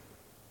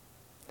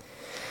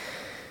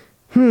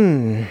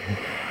 Does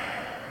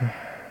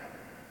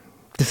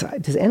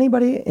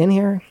anybody in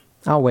here?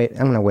 I'll wait.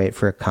 I'm going to wait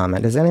for a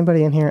comment. Does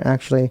anybody in here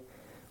actually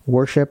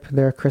worship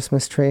their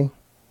Christmas tree?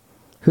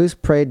 Who's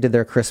prayed to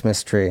their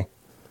Christmas tree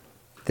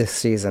this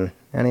season?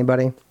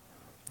 Anybody?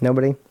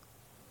 Nobody?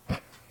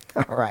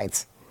 All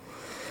right.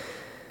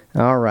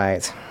 All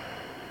right.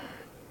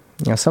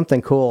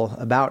 Something cool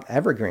about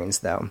evergreens,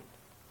 though,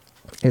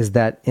 is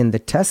that in the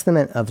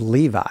Testament of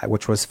Levi,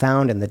 which was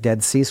found in the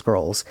Dead Sea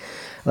Scrolls,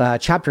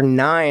 chapter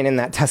 9 in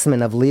that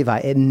Testament of Levi,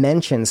 it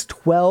mentions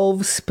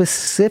 12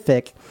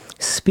 specific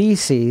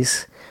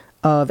species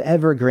of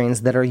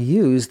evergreens that are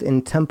used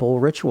in temple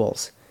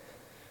rituals.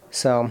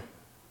 So,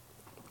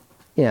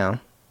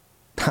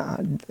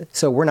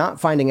 so we're not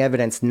finding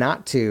evidence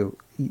not to,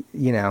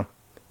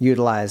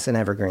 utilize an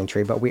evergreen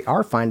tree, but we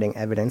are finding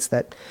evidence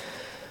that,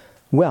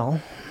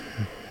 well,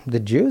 the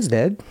Jews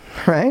did,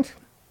 right?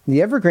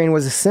 The evergreen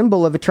was a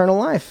symbol of eternal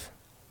life.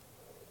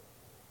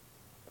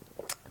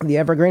 The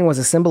evergreen was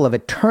a symbol of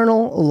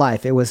eternal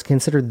life. It was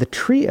considered the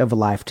tree of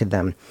life to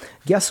them.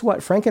 Guess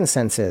what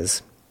frankincense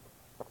is?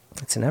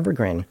 It's an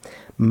evergreen.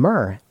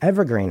 Myrrh,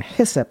 evergreen.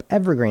 Hyssop,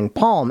 evergreen.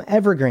 Palm,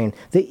 evergreen.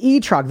 The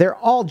etrog, they're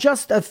all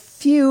just a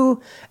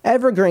few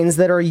evergreens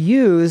that are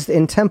used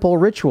in temple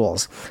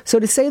rituals. So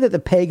to say that the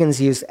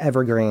pagans used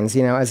evergreens,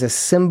 as a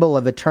symbol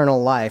of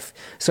eternal life,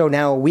 so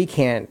now we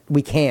can't,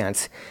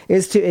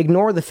 is to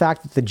ignore the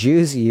fact that the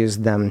Jews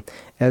used them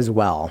as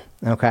well,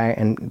 okay?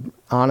 And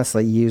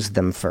honestly, used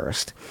them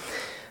first.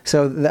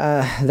 So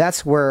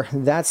that's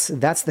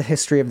the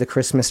history of the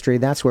Christmas tree.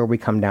 That's where we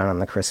come down on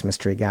the Christmas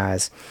tree,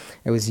 guys.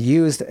 It was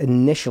used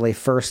initially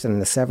first in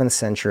the 7th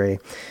century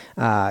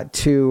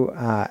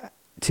to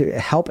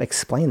help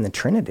explain the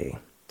Trinity.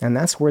 And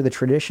that's where the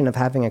tradition of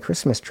having a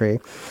Christmas tree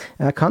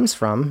comes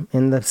from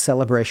in the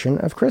celebration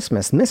of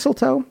Christmas.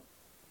 Mistletoe,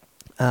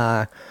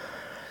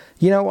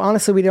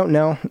 honestly, we don't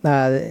know.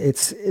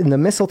 It's in the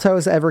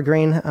mistletoe's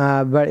evergreen,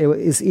 but it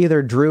is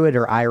either Druid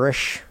or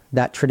Irish.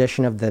 That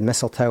tradition of the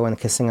mistletoe and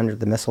kissing under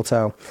the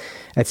mistletoe,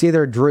 it's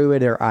either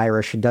Druid or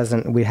Irish.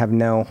 We have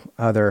no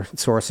other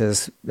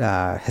sources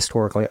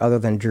historically other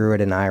than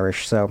Druid and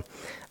Irish. So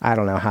I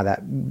don't know how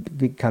that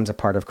becomes a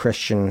part of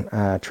Christian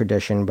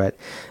tradition. But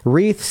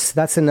wreaths,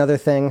 that's another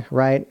thing,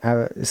 right?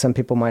 Some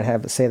people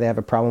might say they have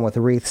a problem with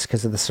wreaths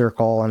because of the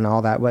circle and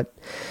all that. But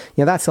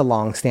that's a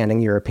long-standing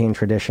European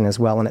tradition as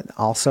well. And it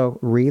also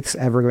wreaths,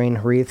 evergreen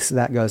wreaths,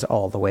 that goes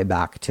all the way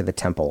back to the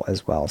temple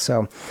as well.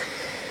 So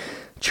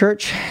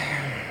church,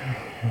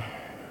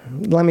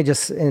 let me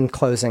just, in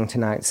closing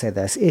tonight, say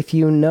this. If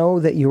you know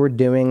that you are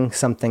doing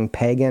something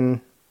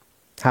pagan,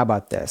 how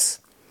about this?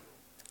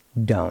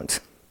 Don't.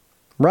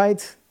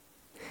 Right?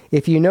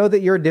 If you know that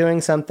you're doing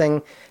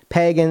something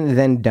pagan,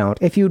 then don't.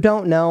 If you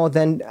don't know,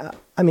 then,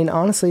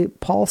 honestly,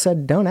 Paul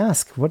said, don't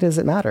ask. What does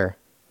it matter?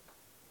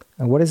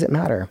 What does it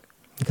matter?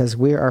 Because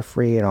we are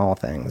free in all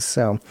things.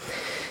 So,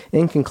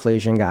 in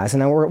conclusion, guys,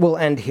 and we'll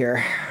end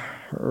here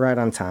right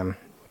on time.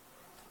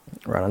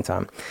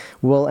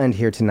 We'll end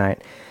here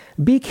tonight.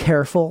 Be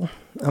careful,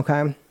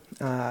 okay?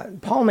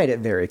 Paul made it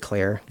very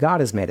clear. God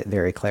has made it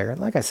very clear.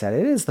 Like I said,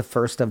 it is the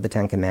first of the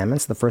 10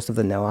 Commandments, the first of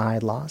the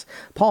Noahide laws.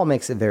 Paul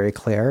makes it very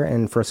clear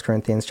in 1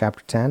 Corinthians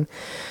chapter 10.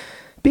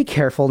 Be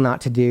careful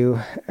not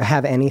to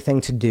have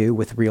anything to do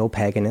with real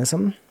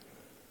paganism.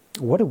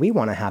 What do we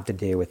want to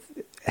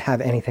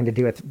have anything to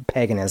do with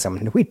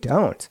paganism? We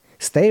don't.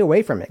 Stay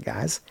away from it,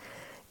 guys.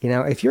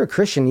 If you're a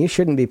Christian, you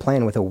shouldn't be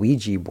playing with a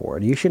Ouija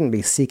board. You shouldn't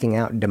be seeking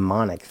out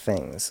demonic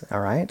things, all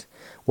right?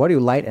 What do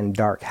light and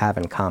dark have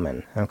in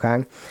common,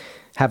 okay?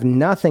 have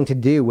nothing to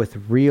do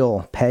with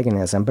real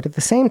paganism. But at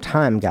the same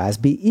time, guys,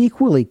 be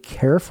equally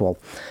careful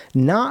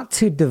not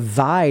to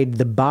divide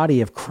the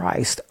body of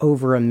Christ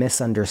over a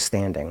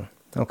misunderstanding,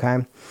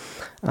 okay?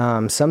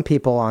 Some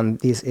people on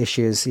these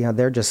issues,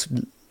 they're just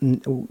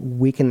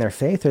weak in their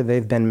faith, or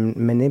they've been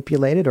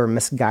manipulated or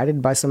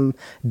misguided by some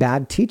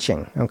bad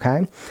teaching,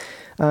 okay?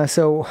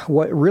 So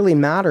what really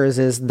matters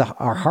is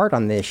our heart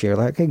on the issue.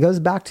 Like, it goes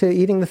back to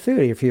eating the food.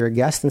 If you're a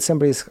guest in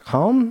somebody's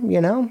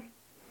home,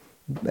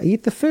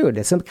 eat the food.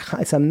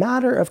 It's a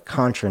matter of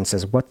conscience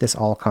is what this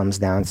all comes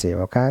down to,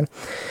 okay?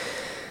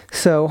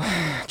 So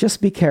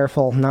just be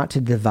careful not to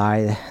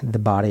divide the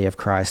body of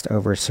Christ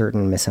over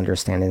certain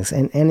misunderstandings.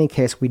 In any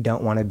case, we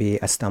don't want to be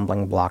a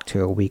stumbling block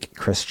to a weak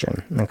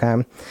Christian,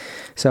 okay?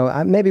 So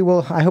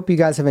I hope you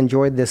guys have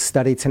enjoyed this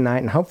study tonight,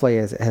 and hopefully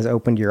it has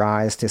opened your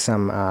eyes to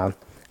some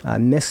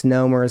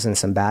misnomers and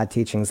some bad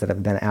teachings that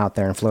have been out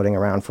there and floating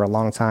around for a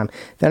long time.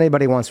 If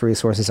anybody wants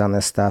resources on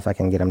this stuff, I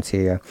can get them to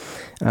you.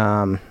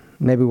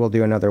 Maybe we'll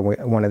do another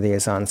one of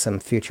these on some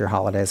future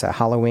holidays.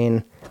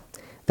 Halloween,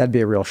 that'd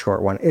be a real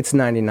short one. It's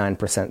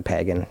 99%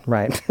 pagan,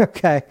 right?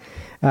 Okay.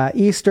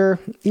 Easter,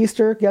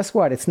 guess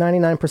what? It's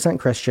 99%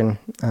 Christian,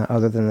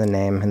 other than the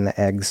name and the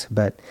eggs,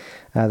 but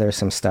there's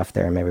some stuff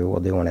there. Maybe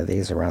we'll do one of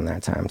these around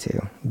that time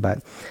too.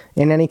 But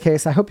in any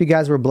case, I hope you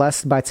guys were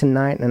blessed by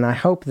tonight, and I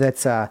hope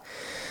that, I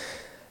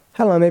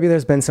don't know, maybe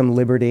there's been some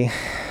liberty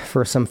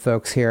for some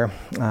folks here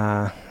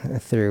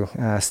through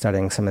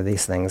studying some of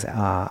these things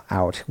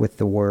out with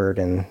the Word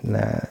and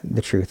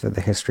the truth of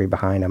the history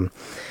behind them.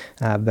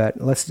 But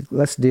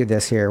let's do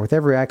this here. With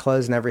every eye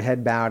closed and every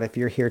head bowed, if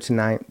you're here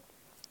tonight,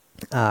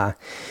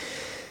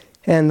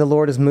 and the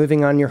Lord is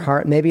moving on your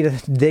heart, maybe to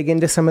dig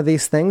into some of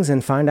these things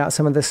and find out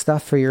some of this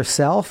stuff for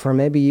yourself, or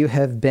maybe you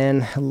have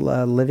been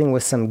living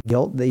with some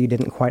guilt that you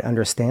didn't quite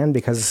understand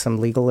because of some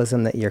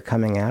legalism that you're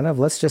coming out of.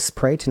 Let's just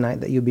pray tonight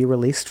that you be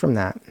released from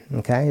that,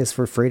 okay? It's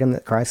for freedom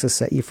that Christ has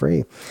set you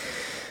free.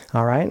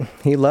 All right?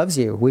 He loves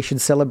you. We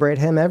should celebrate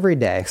him every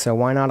day. So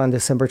why not on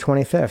December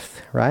 25th,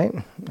 right?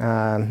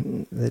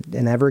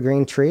 An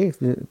evergreen tree,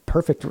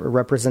 perfect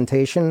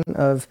representation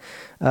of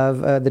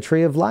the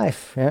tree of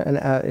life, and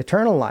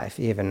eternal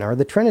life even, or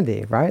the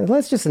Trinity, right?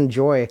 Let's just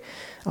enjoy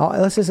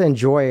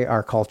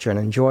our culture and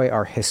enjoy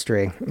our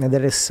history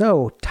that is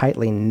so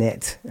tightly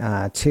knit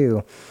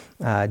to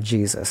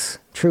Jesus.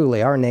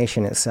 Truly, our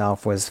nation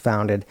itself was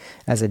founded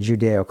as a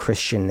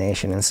Judeo-Christian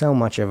nation, and so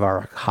much of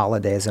our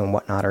holidays and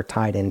whatnot are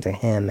tied into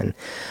him. And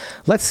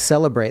let's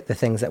celebrate the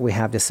things that we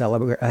have to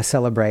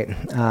celebrate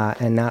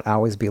and not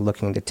always be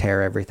looking to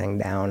tear everything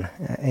down.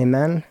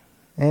 Amen?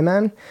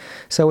 Amen?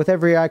 So with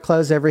every eye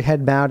closed, every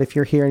head bowed, if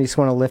you're here and you just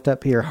want to lift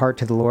up your heart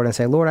to the Lord and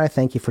say, Lord, I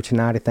thank you for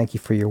tonight. I thank you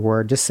for your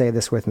word. Just say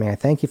this with me. I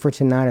thank you for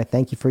tonight. I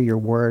thank you for your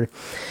word.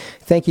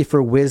 Thank you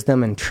for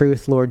wisdom and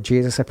truth, Lord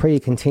Jesus. I pray you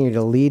continue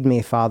to lead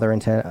me, Father,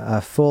 into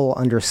a full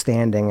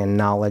understanding and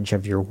knowledge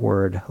of your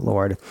word,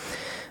 Lord.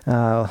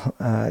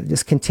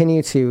 Just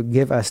continue to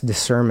give us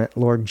discernment,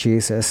 Lord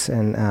Jesus,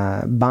 and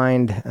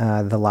bind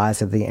the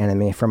lies of the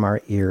enemy from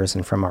our ears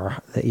and from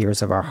the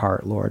ears of our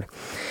heart, Lord.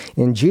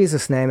 In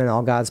Jesus' name, and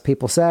all God's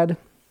people said,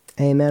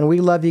 amen.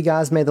 We love you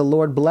guys. May the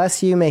Lord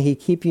bless you. May he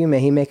keep you. May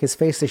he make his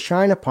face to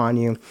shine upon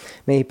you.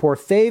 May he pour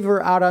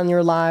favor out on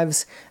your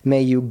lives.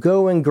 May you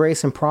go in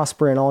grace and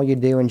prosper in all you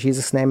do. In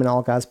Jesus' name, and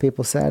all God's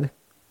people said,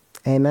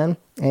 amen.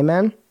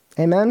 Amen.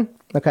 Amen.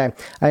 Okay,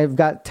 I've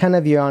got 10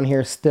 of you on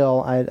here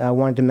still. I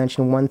wanted to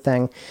mention one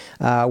thing.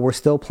 We're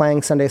still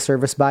playing Sunday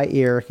service by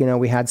ear.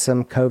 We had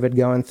some COVID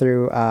going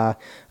through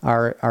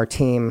our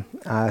team.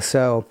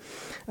 So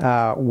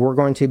we're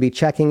going to be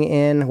checking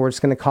in. We're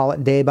just going to call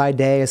it day by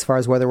day as far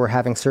as whether we're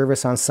having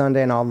service on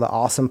Sunday and all the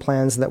awesome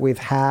plans that we've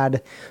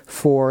had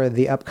for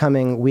the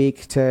upcoming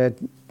week to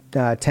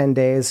 10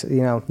 days,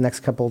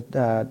 next couple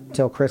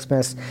till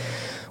Christmas.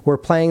 We're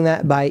playing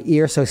that by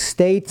ear, so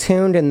stay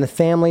tuned in the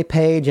family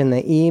page and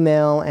the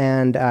email,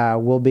 and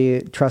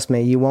trust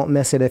me, you won't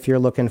miss it if you're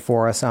looking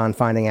for us on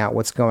finding out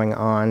what's going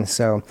on.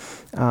 So,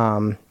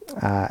 and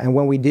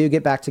when we do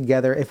get back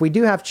together, if we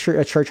do have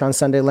a church on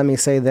Sunday, let me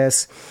say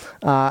this.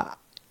 I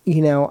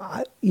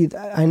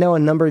know a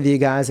number of you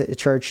guys at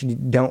church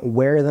don't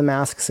wear the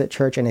masks at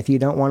church, and if you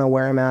don't want to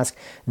wear a mask,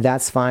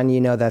 that's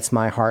fine. That's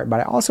my heart.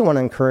 But I also want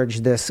to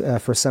encourage this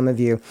for some of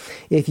you.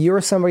 If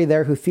you're somebody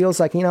there who feels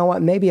like,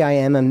 maybe I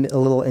am a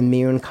little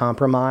immune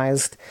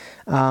compromised,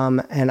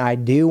 and I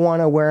do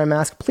want to wear a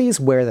mask, please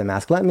wear the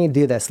mask. Let me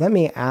do this. Let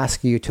me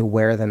ask you to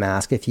wear the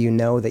mask if you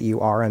know that you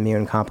are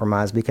immune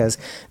compromised, because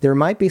there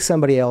might be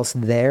somebody else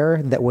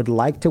there that would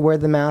like to wear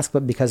the mask,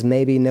 but because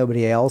maybe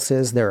nobody else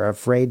is, they're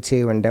afraid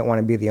to and don't want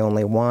to be the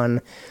only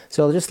one.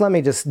 So let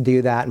me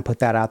do that and put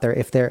that out there.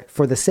 If they're,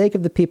 for the sake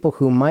of the people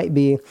who might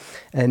be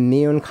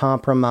immune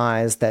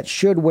compromised that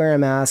should wear a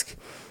mask,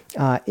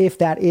 if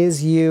that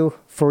is you,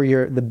 for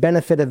the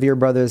benefit of your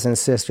brothers and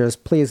sisters,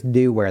 please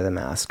do wear the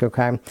mask,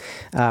 okay?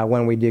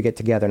 When we do get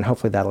together, and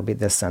hopefully that'll be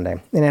this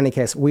Sunday. In any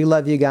case, we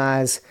love you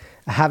guys.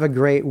 Have a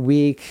great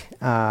week,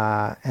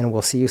 and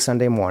we'll see you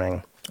Sunday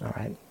morning. All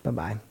right,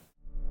 bye-bye.